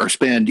that, or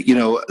spend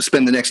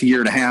the next year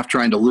and a half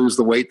trying to lose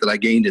the weight that I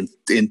gained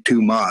in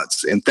 2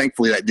 months. And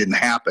thankfully that didn't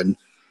happen.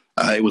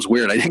 It was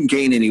weird. I didn't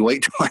gain any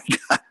weight till I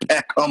got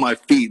back on my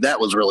feet. That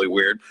was really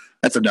weird.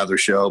 That's another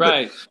show.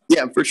 Right. But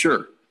yeah, for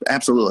sure.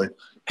 Absolutely.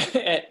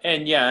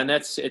 And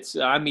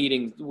I'm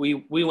eating.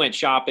 We went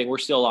shopping. We're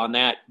still on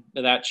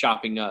that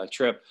shopping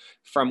trip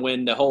from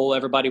when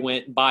everybody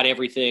went and bought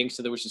everything.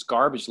 So there was just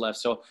garbage left.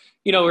 So,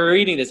 we were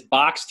eating this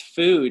boxed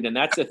food, and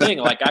that's the thing.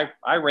 Like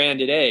I ran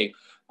today.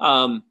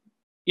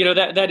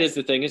 That is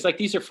the thing. It's like,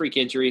 these are freak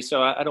injuries.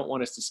 So I don't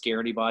want us to scare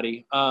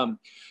anybody.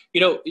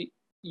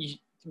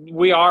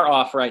 We are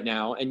off right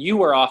now, and you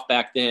were off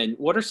back then.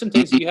 What are some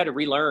things that you had to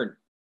relearn?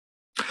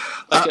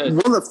 One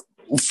of the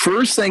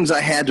first things I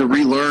had to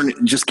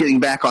relearn, just getting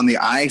back on the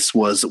ice,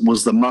 was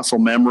the muscle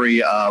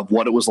memory of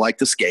what it was like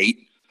to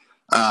skate.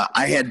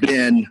 I had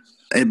been,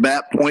 at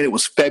that point, it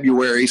was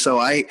February. So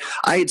I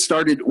had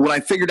started, when I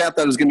figured out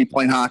that I was going to be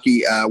playing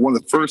hockey, one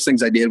of the first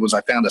things I did was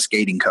I found a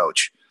skating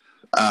coach.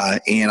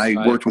 And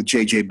I worked with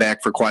JJ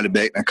Beck for quite a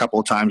bit, and a couple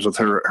of times with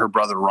her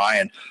brother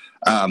Ryan,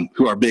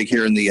 who are big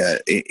here in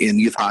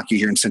youth hockey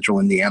here in Central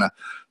Indiana.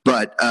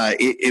 But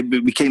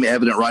it became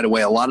evident right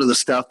away. A lot of the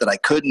stuff that I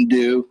couldn't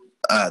do,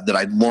 that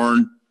I'd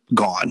learned,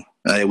 gone.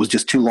 It was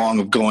just too long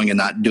of going and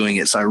not doing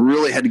it. So I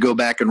really had to go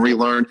back and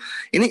relearn.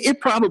 And it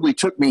probably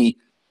took me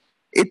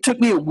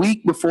a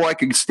week before I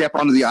could step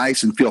onto the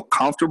ice and feel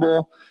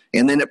comfortable.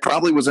 And then it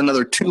probably was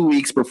another 2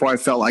 weeks before I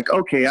felt like,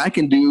 okay, I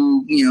can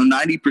do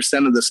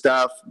 90% of the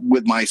stuff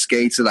with my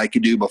skates that I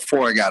could do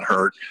before I got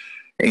hurt.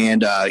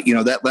 And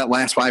that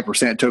last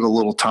 5% took a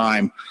little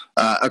time.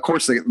 Of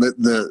course,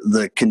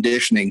 the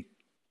conditioning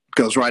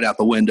goes right out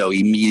the window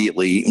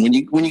immediately.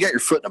 When you got your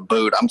foot in a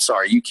boot, I'm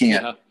sorry, you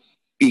can't. Yeah.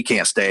 You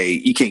can't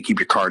keep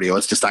your cardio.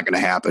 It's just not going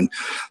to happen.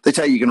 They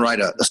tell you can ride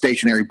a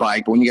stationary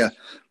bike, but when you got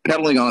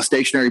pedaling on a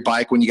stationary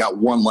bike, when you got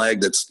one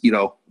leg that's,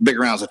 big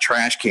around as a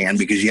trash can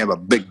because you have a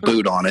big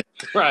boot on it,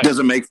 right,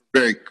 doesn't make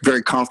very,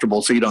 very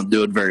comfortable. So you don't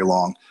do it very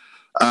long.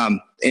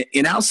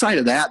 And outside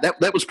of that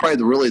was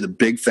probably really the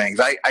big things.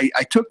 I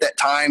took that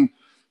time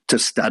to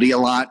study a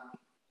lot.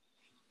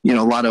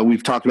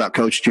 We've talked about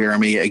Coach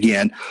Jeremy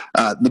again.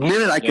 The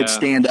minute I could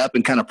stand up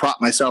and kind of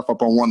prop myself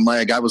up on one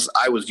leg, I was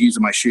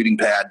using my shooting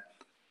pad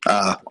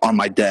on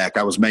my deck.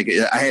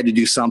 I had to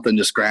do something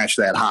to scratch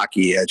that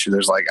hockey itch. I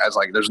was like,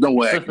 there's no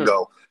way I can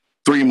go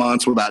 3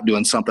 months without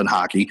doing something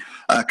hockey.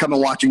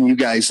 Coming watching you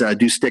guys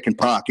do stick and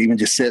puck, even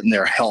just sitting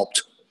there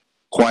helped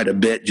quite a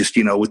bit, just,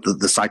 with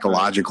the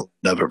psychological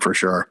of it, for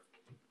sure.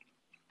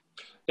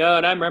 No,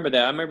 and I remember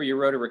that. I remember your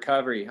road to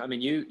recovery. I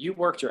mean, you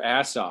worked your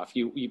ass off.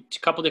 You a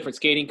couple different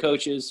skating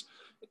coaches.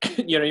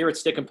 You were at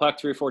stick and puck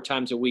 3 or 4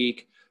 times a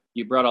week.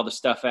 You brought all the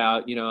stuff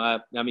out.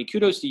 I mean,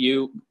 kudos to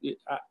you.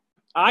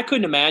 I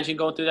couldn't imagine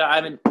going through that. I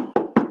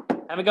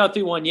haven't gone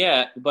through one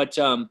yet. But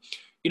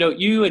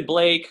you and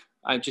Blake,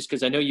 just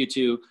because I know you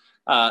two,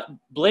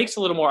 Blake's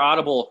a little more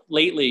audible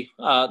lately.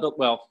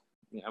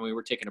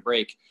 We're taking a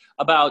break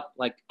about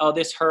like, oh,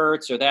 this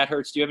hurts or that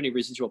hurts. Do you have any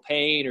residual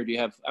pain, or do you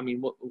have? I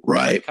mean, what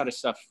kind of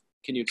stuff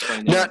can you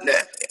explain?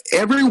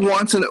 Every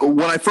once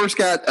when I first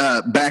got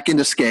back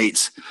into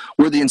skates,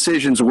 where the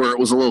incisions were, it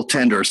was a little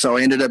tender. So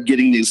I ended up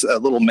getting these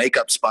little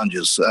makeup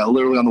sponges.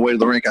 Literally on the way to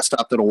the rink, I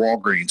stopped at a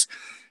Walgreens,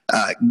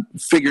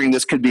 figuring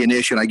this could be an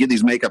issue. And I get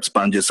these makeup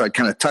sponges, so I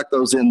kind of tuck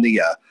those in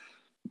the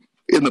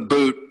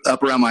boot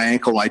up around my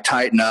ankle. I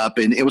tighten up,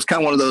 and it was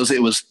kind of one of those.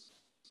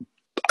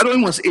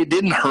 It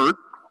didn't hurt.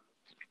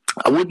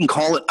 I wouldn't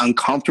call it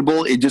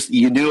uncomfortable. It just,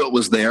 you knew it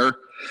was there.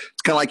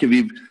 It's kind of like if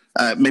you've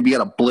maybe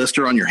got a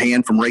blister on your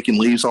hand from raking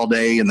leaves all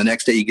day, and the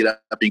next day you get up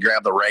and you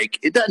grab the rake.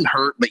 It doesn't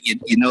hurt, but you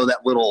know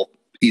that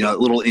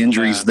little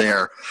injuries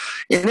there.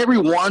 And every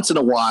once in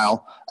a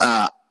while,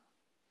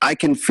 I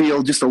can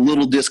feel just a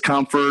little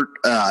discomfort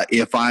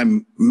if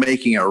I'm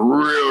making a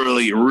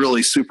really,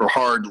 really super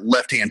hard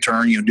left-hand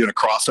turn, doing a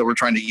crossover,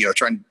 trying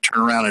to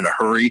turn around in a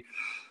hurry.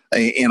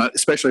 And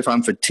especially if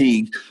I'm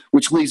fatigued,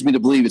 which leads me to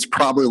believe it's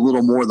probably a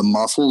little more the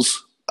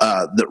muscles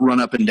that run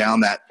up and down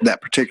that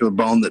particular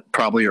bone that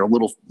probably are a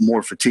little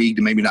more fatigued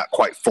and maybe not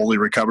quite fully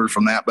recovered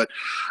from that. But,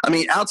 I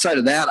mean, outside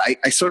of that,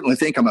 I certainly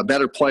think I'm a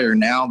better player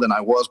now than I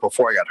was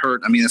before I got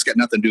hurt. I mean, it's got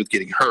nothing to do with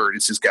getting hurt.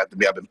 It's just got to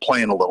be I've been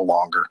playing a little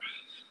longer.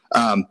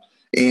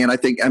 And I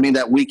think,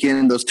 that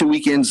weekend, those 2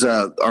 weekends,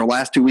 our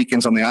last 2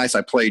 weekends on the ice,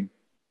 I played,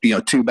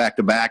 2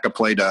 back-to-back. I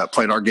played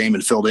our game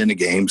and filled in a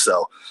game.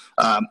 So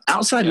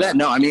outside of that,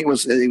 no, it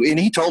was, and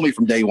he told me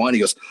from day one, he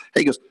goes,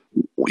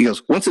 he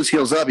goes, once this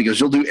heals up, he goes,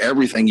 you'll do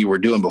everything you were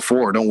doing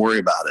before. Don't worry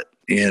about it.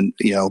 And,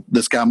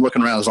 this guy, I'm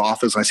looking around his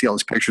office, and I see all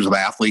these pictures of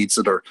athletes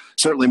that are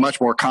certainly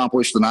much more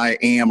accomplished than I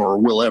am or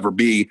will ever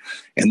be.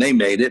 And they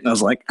made it. And I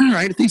was like, all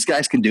right, if these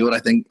guys can do it, I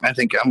think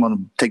I'm going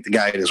to take the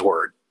guy at his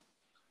word.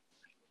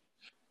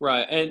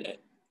 Right. And,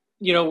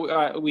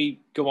 we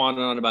go on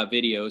and on about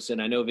videos,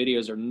 and I know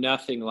videos are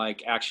nothing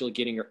like actually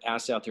getting your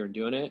ass out there and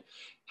doing it.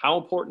 How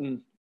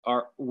important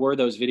were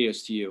those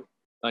videos to you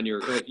on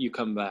you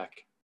come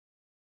back?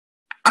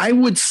 I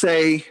would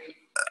say,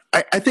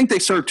 I think they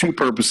serve two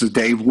purposes,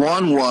 Dave.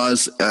 One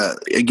was,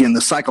 again,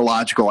 the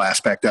psychological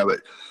aspect of it.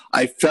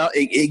 I felt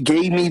it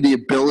gave me the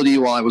ability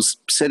while I was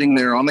sitting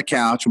there on the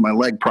couch with my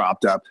leg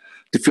propped up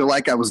to feel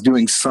like I was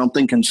doing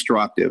something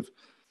constructive.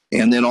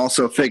 And then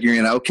also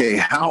figuring, okay,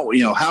 how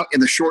in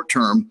the short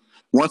term,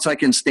 once I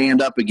can stand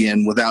up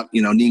again without,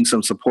 needing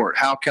some support,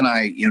 how can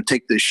I,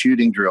 take this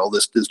shooting drill,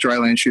 this dry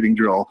land shooting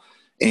drill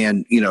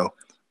and,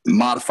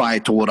 modify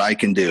it to what I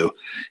can do.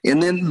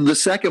 And then the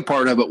second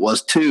part of it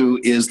was too,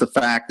 is the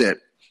fact that,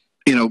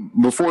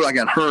 before I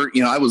got hurt,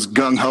 I was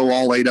gung ho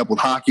all laid up with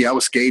hockey. I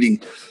was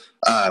skating,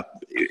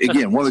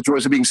 again, one of the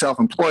joys of being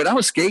self-employed, I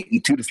was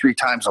skating 2 to 3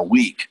 times a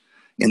week,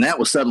 and that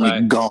was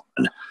suddenly gone.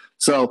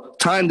 So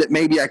time that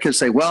maybe I could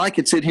say, well, I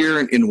could sit here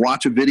and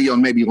watch a video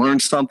and maybe learn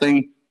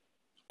something,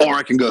 or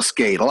I can go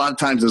skate. A lot of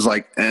times it's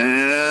like,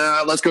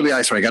 let's go to the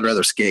ice rink. I'd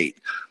rather skate.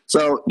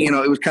 So,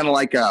 it was kind of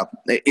like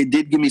it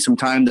did give me some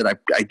time that I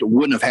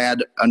wouldn't have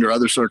had under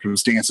other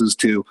circumstances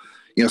to,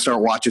 start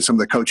watching some of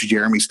the Coach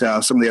Jeremy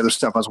stuff, some of the other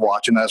stuff I was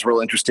watching I was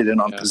real interested in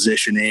on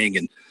positioning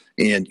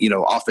and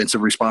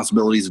offensive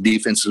responsibilities,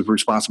 defensive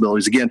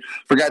responsibilities. Again,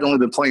 for a guy that only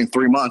been playing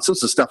 3 months,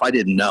 this is stuff I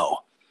didn't know.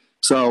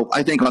 So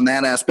I think on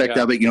that aspect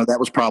of it, that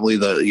was probably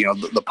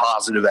the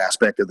positive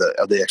aspect of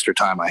the extra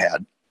time I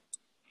had.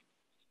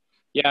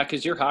 Yeah,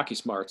 because your hockey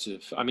smarts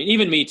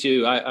even me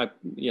too. I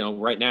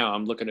right now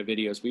I'm looking at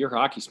videos, but your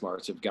hockey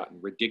smarts have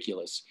gotten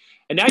ridiculous.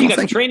 And now you got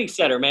the training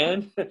center,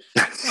 man.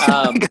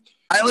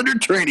 Islander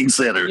Training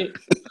Center.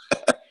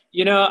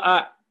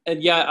 I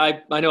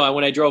know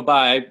when I drove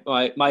by,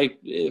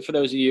 for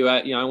those of you,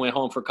 I went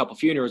home for a couple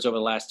funerals over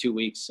the last 2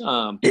 weeks.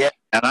 And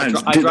I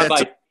drove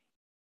by.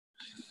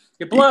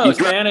 It blows,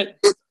 man.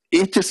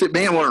 It just,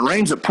 man, when it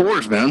rains, it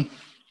pours, man.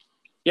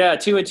 Yeah,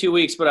 2 in 2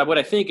 weeks. But what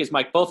I think is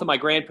both of my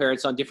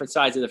grandparents on different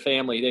sides of the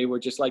family, they were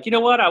just like, you know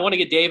what? I want to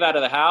get Dave out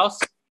of the house.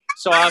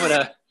 So I'm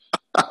going to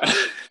 –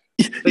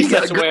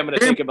 that's the way I'm going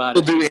to think about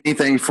it. They'll do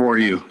anything for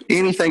you.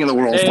 Anything in the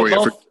world for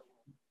you.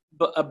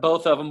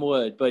 Both of them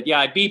would. But, yeah,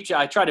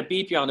 I tried to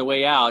beep you on the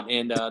way out,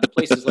 and the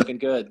place is looking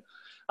good.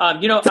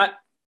 We're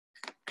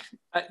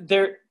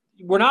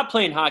not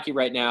playing hockey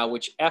right now,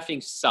 which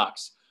effing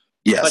sucks.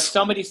 Yes. But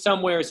somebody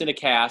somewhere is in a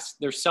cast.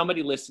 There's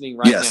somebody listening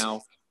right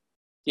now.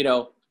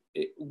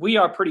 We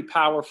are pretty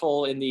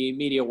powerful in the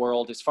media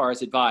world as far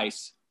as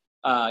advice,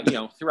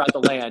 throughout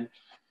the land.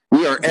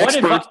 We are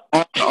experts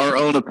on our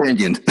own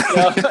opinion.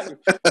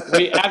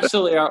 We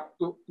absolutely are.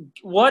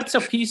 What's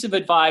a piece of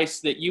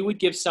advice that you would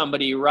give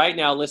somebody right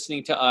now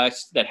listening to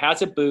us that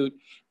has a boot,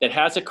 that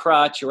has a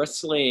crutch or a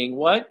sling?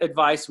 What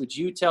advice would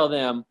you tell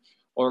them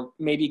or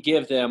maybe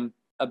give them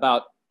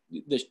about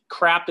the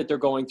crap that they're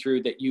going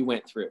through that you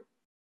went through?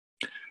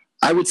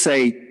 I would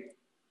say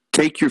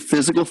take your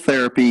physical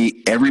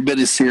therapy every bit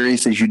as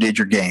serious as you did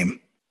your game,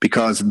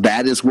 because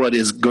that is what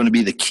is going to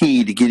be the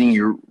key to getting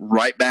you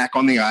right back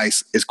on the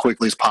ice as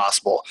quickly as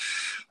possible.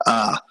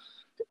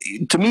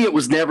 To me, it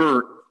was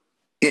never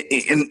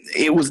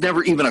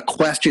even a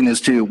question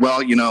as to,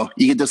 well, you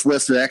get this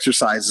list of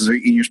exercises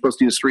and you're supposed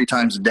to do this 3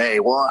 times a day.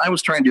 Well, I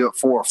was trying to do it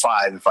 4 or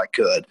 5 if I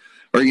could.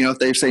 Or, if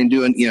they're saying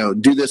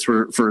do this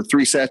for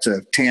 3 sets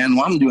of 10,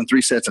 well, I'm doing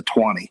 3 sets of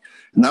 20.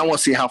 And I want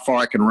to see how far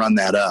I can run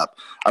that up.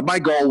 My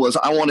goal was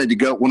I wanted to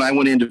go, when I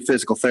went into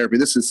physical therapy,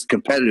 this is the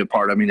competitive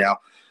part of me now,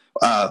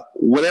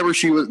 whatever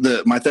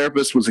my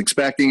therapist was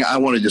expecting, I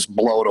want to just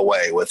blow it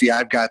away with,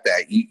 I've got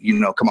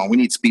that, come on, we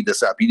need to speed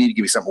this up. You need to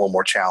give me something a little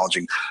more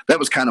challenging. That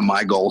was kind of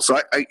my goal. So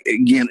I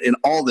again, in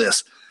all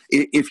this,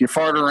 if you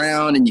fart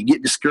around and you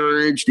get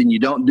discouraged and you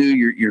don't do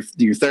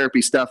your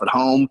therapy stuff at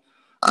home,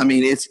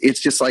 it's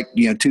just like,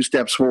 2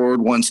 steps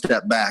forward, 1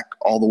 step back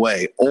all the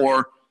way.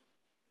 Or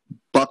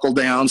buckle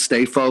down,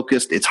 stay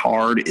focused. It's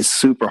hard. It's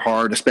super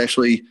hard,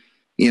 especially,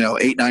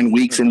 8-9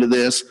 weeks into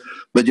this,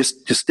 but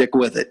just stick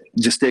with it.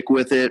 Just stick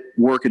with it.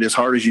 Work it as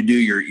hard as you do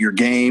your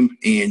game,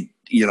 and,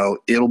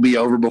 it'll be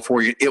over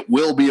it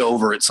will be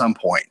over at some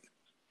point.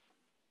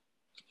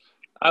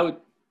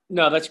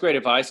 No, that's great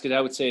advice, because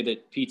I would say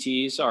that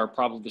PTs are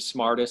probably the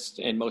smartest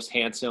and most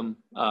handsome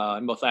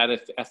and most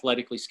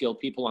athletically skilled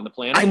people on the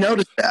planet. I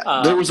noticed that.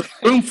 There was a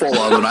room full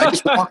of them. I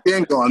just walked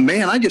in going,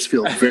 man, I just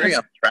feel very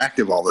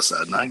unattractive all of a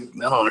sudden. I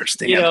don't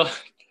understand.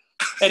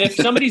 And if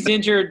somebody's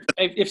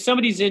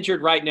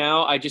injured right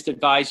now, I just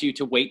advise you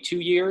to wait 2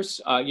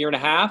 years, year and a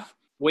half.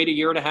 Wait a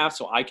year and a half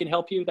so I can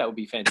help you. That would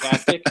be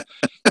fantastic.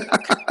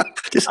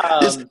 just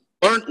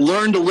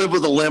learn to live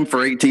with a limp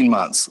for 18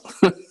 months.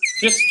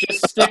 Just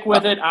stick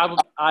with it.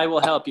 I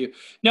will help you.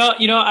 No,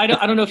 I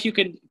don't know if you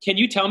can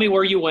you tell me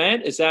where you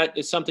went? Is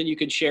something you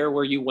can share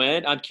where you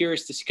went? I'm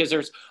curious to see, because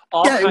there's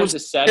all kinds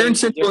of settings. Here in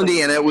Central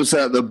Indiana. It was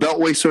the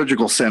Beltway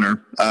Surgical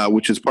Center,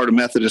 which is part of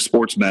Methodist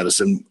Sports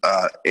Medicine,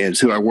 is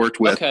who I worked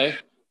with. Okay.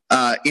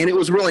 And it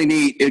was really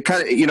neat. It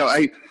kind of,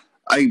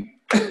 I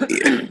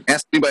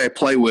ask anybody I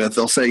play with,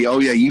 they'll say, "Oh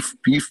yeah,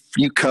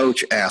 you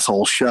coach,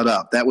 asshole, shut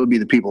up." That would be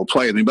the people who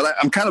play with me. But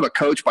I'm kind of a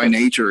coach by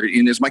nature.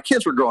 And as my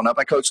kids were growing up,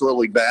 I coached Little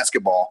League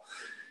basketball,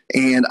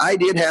 and I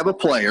did have a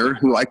player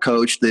who I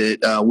coached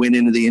that went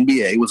into the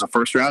NBA, was a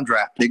first-round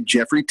draft pick,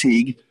 Jeffrey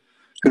Teague,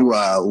 who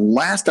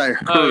last I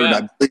heard,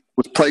 I believe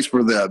was placed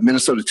for the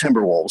Minnesota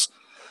Timberwolves.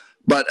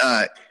 But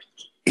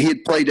he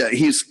had played.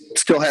 He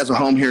still has a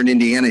home here in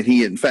Indiana. And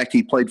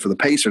he played for the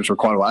Pacers for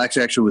quite a while.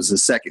 Actually, was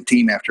his second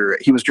team after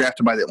he was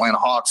drafted by the Atlanta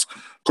Hawks.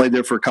 Played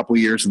there for a couple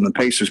of years, and the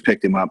Pacers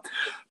picked him up.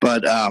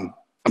 But I'm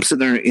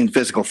sitting there in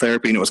physical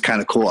therapy, and it was kind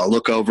of cool. I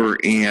look over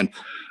and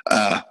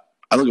I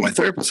look at my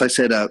therapist. I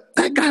said,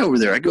 "That guy over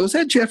there." I go, "Is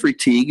that Jeffrey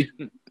Teague?"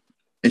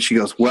 And she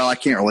goes, "Well, I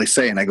can't really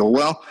say." And I go,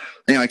 "Well,"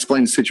 I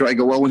explained the situation. I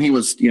go, "Well, when he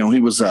was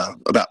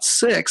about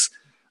 6."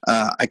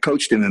 I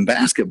coached him in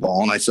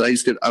basketball, and I said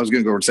I was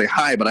going to go over and say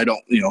hi, but I don't,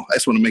 I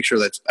just want to make sure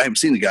that I haven't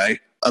seen the guy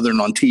other than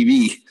on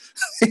TV,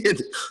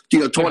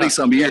 20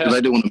 some years. I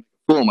didn't want to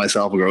fool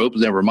myself and go, "Oops,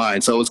 never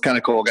mind." So it was kind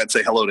of cool. I got to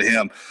say hello to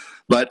him,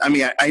 but I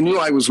mean, I knew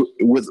I was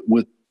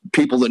with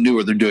people that knew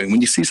what they're doing.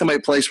 When you see somebody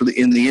plays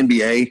in the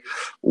NBA,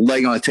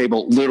 laying on a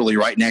table literally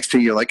right next to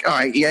you, you're like, all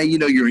right, yeah, you're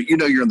in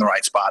the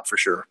right spot for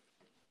sure.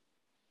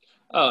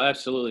 Oh,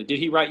 absolutely. Did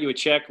he write you a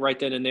check right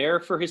then and there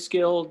for his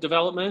skill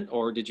development,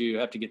 or did you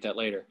have to get that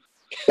later?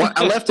 Well,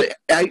 I left it.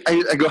 I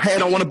go, "Hey, I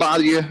don't want to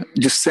bother you.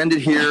 Just send it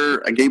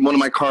here." I gave him one of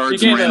my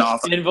cards and ran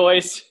off.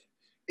 Invoice.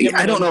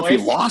 I don't know if he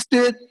lost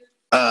it.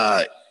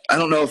 I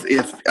don't know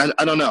if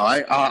I don't know.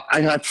 I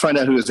have to find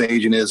out who his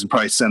agent is and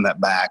probably send that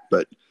back.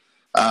 But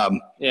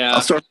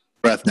I'll start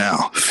with breath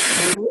now.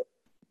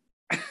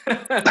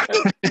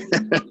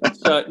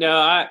 So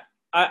no,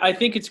 I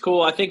think it's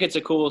cool. I think it's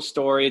a cool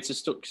story. It's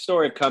a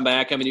story of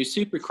comeback. I mean, it was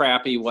super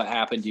crappy what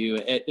happened to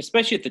you,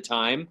 especially at the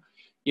time,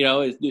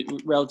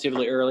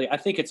 relatively early. I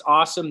think it's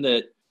awesome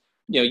that,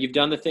 you've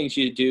done the things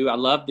you do. I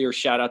love your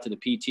shout out to the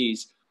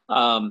PTs.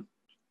 I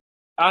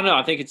don't know.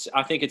 I think it's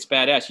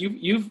badass.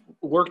 You've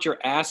worked your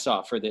ass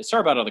off for this. Sorry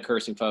about all the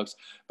cursing, folks,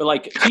 but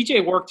like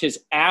TJ worked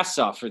his ass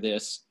off for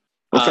this.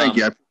 Well, thank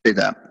you. I appreciate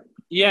that.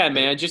 Yeah,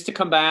 man, just to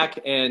come back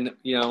and,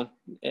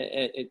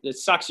 it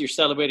sucks you're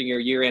celebrating your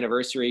year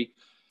anniversary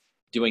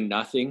doing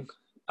nothing.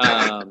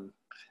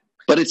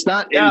 But it's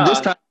not this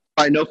time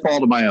by no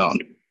fault of my own.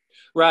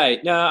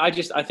 Right. No, I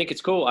think it's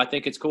cool. I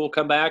think it's cool.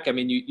 Come back. I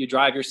mean, you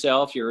drive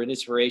yourself. You're an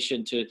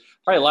inspiration to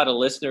probably a lot of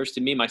listeners,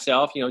 to me,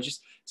 myself,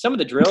 just some of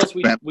the drills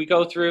we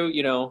go through,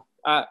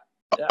 I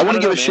want to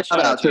give a shout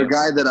out to a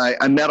guy that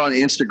I met on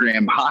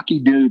Instagram. Hockey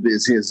Doob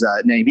is his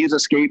name. He's a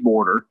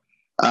skateboarder.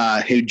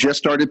 Who just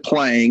started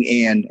playing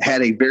and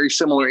had a very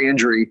similar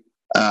injury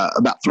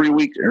about 2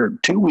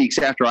 weeks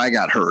after I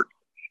got hurt.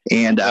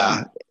 And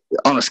on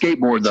a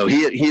skateboard, though,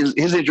 his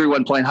injury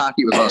wasn't playing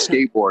hockey; it was on a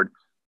skateboard.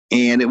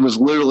 And it was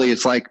literally,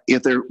 it's like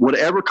if there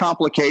whatever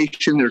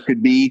complication there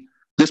could be,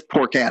 this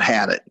poor cat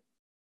had it.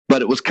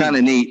 But it was kind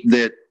of neat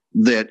that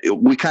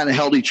we kind of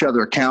held each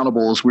other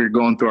accountable as we were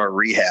going through our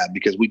rehab,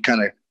 because we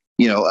kind of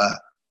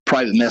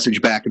private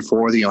message back and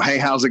forth, "Hey,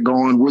 how's it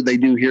going? What'd they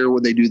do here?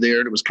 What'd they do there?"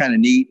 And it was kind of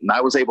neat. And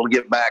I was able to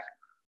get back.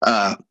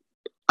 On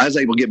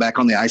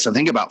the ice, I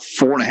think about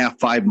 4.5,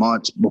 5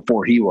 months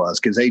before he was,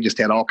 because they just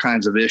had all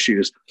kinds of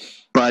issues.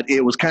 But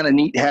it was kind of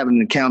neat having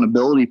an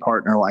accountability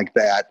partner like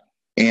that.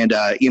 And,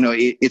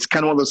 it's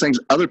kind of one of those things.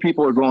 Other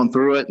people are going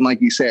through it. And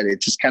like you said,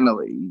 it's just kind of,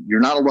 you're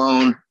not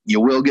alone. You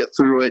will get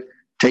through it.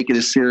 Take it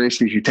as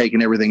serious as you're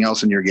taking everything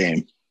else in your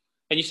game.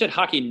 And you said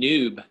Hockey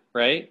Noob,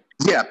 right?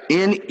 Yeah,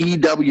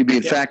 NEWB.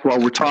 In fact, while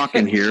we're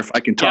talking here, if I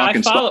can talk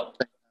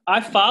I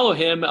follow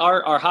him.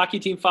 Our hockey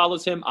team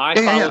follows him. I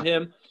follow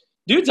him.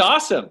 Dude's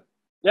awesome.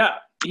 Yeah.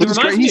 He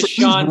reminds me of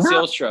Sean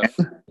Zylstra.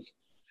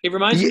 He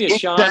reminds me of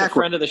Sean, a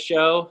friend of the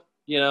show.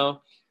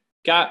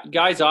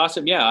 Guy's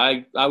awesome.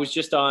 Yeah, I was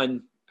just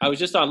on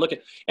looking.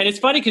 And it's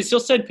funny because he'll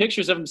send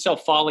pictures of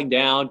himself falling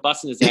down,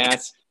 busting his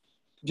ass.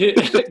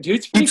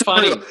 Dude's pretty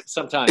funny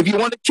sometimes. If you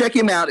want to check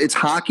him out, it's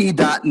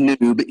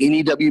hockey.noob,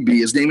 N-E-W-B.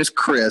 His name is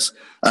Chris.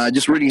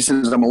 Just reading, he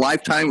says, "I'm a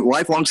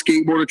lifelong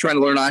skateboarder trying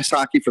to learn ice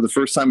hockey for the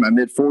first time in my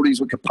mid-40s.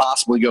 What could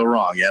possibly go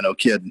wrong?" Yeah, no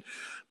kidding.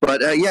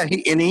 But,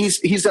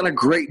 he's done a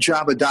great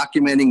job of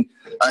documenting.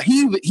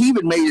 He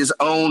even made his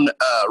own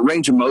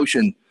range of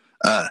motion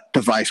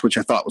device, which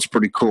I thought was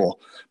pretty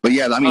cool. But,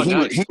 yeah, I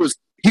mean, he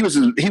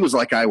was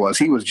like I was.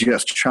 He was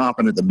just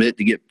chomping at the bit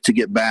to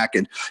get back,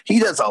 and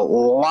he does a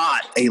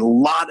lot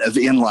of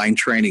inline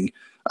training.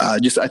 I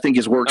think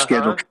his work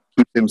schedule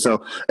keeps him.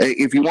 So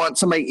if you want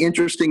somebody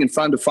interesting and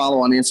fun to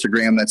follow on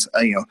Instagram, that's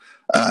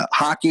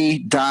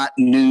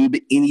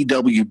hockey.noob,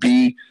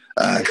 N-E-W-B.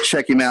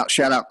 Check him out.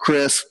 Shout out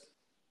Chris.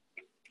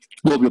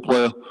 Love your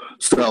player.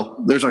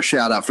 So there's our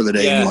shout out for the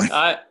day. Yeah,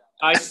 anyway.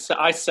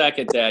 I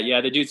second that.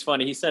 Yeah, the dude's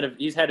funny. He's had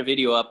a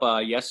video up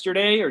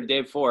yesterday or the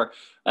day before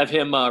of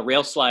him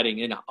rail sliding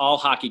in all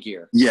hockey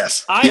gear.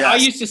 Yes. I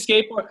used to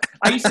skateboard.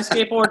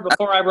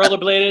 Before I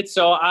rollerbladed,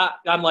 so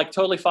I'm like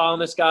totally following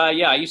this guy.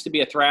 Yeah, I used to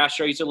be a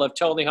thrasher. I used to love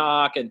Tony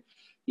Hawk and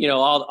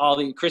all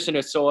the Christian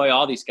Hosoi,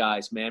 all these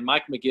guys, man.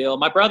 Mike McGill.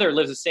 My brother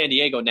lives in San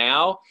Diego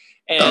now,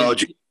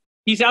 and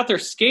he's out there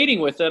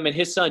skating with them, and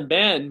his son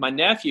Ben, my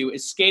nephew,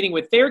 is skating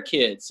with their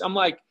kids. I'm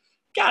like,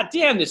 God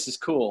damn, this is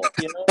cool.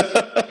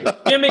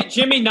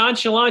 Jimmy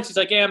nonchalance. He's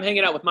like, yeah, I'm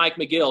hanging out with Mike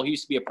McGill. He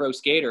used to be a pro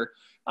skater.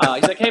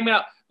 He's like, hanging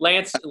out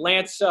Lance,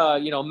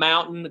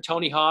 Mountain,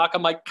 Tony Hawk.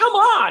 I'm like, come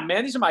on,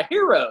 man, these are my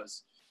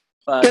heroes.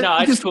 No,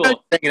 it's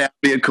cool. Hanging out,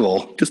 being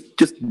cool,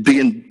 just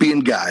being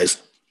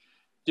guys.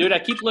 Dude, I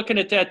keep looking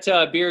at that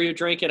beer you're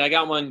drinking. I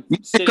got one.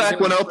 You crack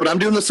one open. I'm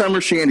doing the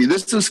summer shandy.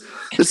 This is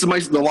the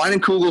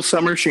Leinenkugel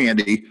summer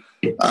shandy.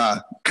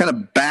 Kind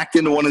of backed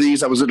into one of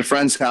these. I was at a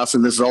friend's house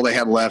and this is all they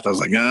had left. I was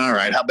like, all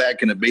right, how bad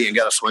can it be? And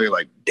got a swig,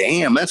 like,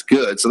 damn, that's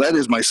good. So that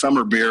is my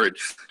summer beer. And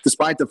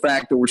despite the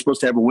fact that we're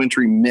supposed to have a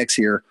wintry mix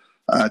here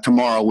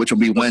tomorrow, which will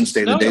be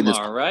Wednesday, the day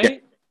tomorrow,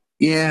 right?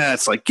 Yeah,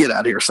 it's like, get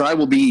out of here. So I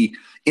will be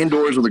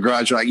indoors with a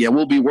garage light. Yeah,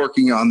 we'll be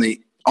working on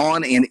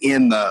and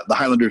in the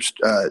Highlanders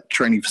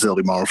training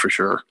facility tomorrow for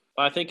sure.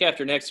 I think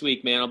after next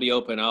week, man, I'll be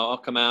open. I'll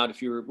come out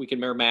we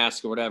can wear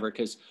masks or whatever,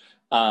 because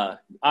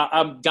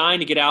I'm dying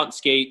to get out and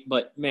skate.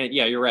 But man,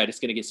 yeah, you're right. It's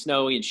going to get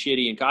snowy and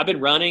shitty. And I've been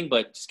running,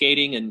 but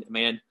skating and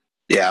man,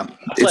 yeah,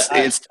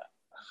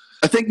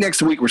 I think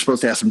next week we're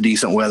supposed to have some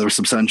decent weather,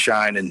 some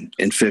sunshine and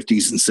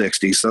 50s and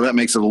 60s. So that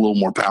makes it a little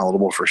more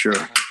palatable for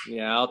sure.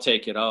 Yeah, I'll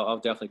take it. I'll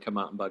definitely come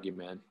out and bug you,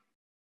 man.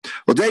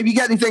 Well, Dave, you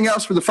got anything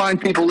else for the fine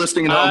people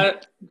listening at home?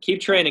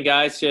 Keep training,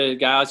 guys and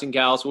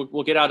gals.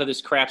 We'll get out of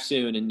this crap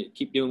soon and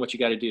keep doing what you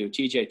got to do.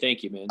 TJ,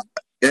 thank you, man.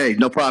 Hey,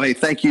 no problem. Hey,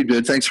 thank you,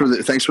 dude. Thanks for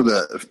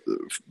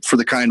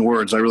the kind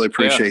words. I really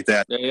appreciate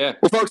that. Yeah.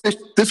 Well, folks,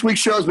 this week's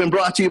show has been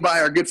brought to you by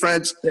our good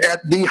friends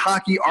at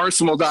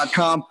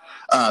thehockeyarsenal.com.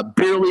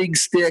 Beer league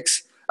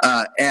sticks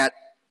at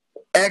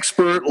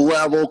expert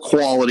level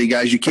quality,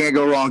 guys. You can't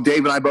go wrong.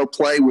 Dave and I both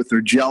play with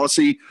their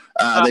Jealousy.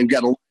 They've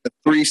got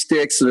 3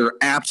 sticks that are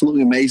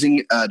absolutely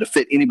amazing to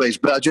fit anybody's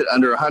budget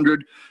under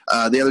 100.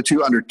 The other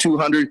 2 under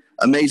 200.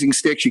 Amazing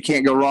sticks. You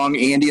can't go wrong.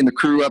 Andy and the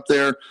crew up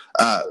there,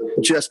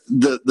 just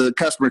the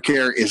customer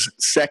care is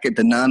second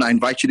to none. I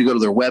invite you to go to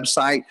their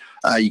website.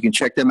 You can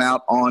check them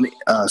out on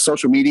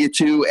social media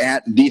too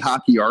at The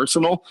Hockey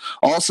Arsenal.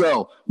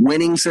 Also,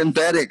 Winning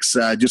Synthetics.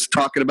 Just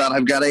talking about,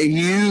 I've got a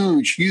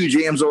huge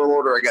AMS oil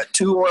order. I got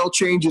 2 oil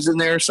changes in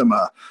there. Some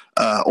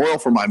oil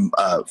for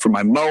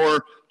my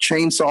mower.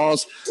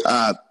 Chainsaws.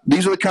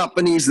 These are the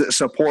companies that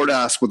support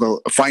us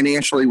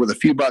financially with a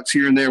few bucks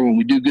here and there when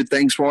we do good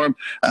things for them.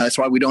 That's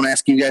why we don't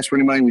ask you guys for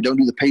any money. We don't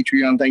do the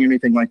Patreon thing or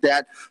anything like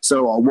that.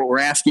 So what we're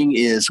asking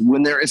is,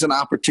 when there is an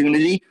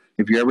opportunity,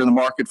 if you're ever in the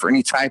market for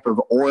any type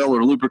of oil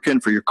or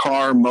lubricant for your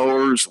car,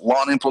 mowers,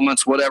 lawn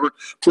implements, whatever,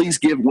 please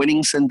give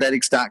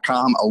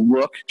winningsynthetics.com a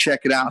look.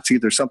 Check it out. See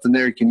if there's something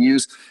there you can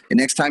use. And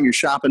next time you're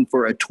shopping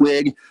for a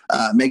twig,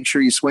 make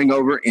sure you swing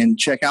over and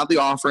check out the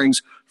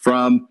offerings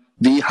from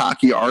The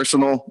Hockey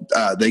Arsenal.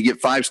 They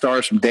get 5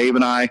 stars from Dave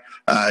and I.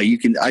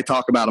 I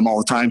talk about them all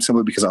the time,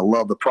 simply because I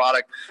love the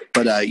product.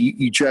 But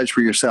you judge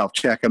for yourself.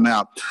 Check them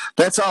out.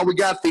 That's all we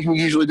got. Who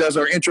usually does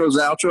our intros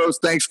and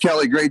outros. Thanks,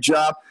 Kelly. Great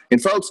job. And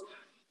folks,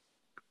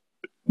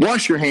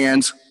 wash your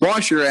hands,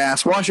 wash your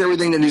ass, wash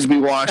everything that needs to be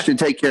washed, and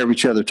take care of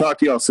each other. Talk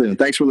to y'all soon.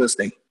 Thanks for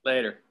listening.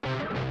 Later.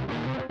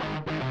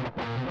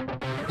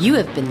 You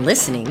have been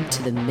listening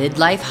to the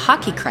Midlife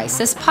Hockey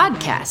Crisis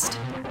podcast.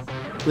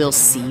 We'll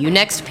see you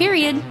next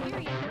period.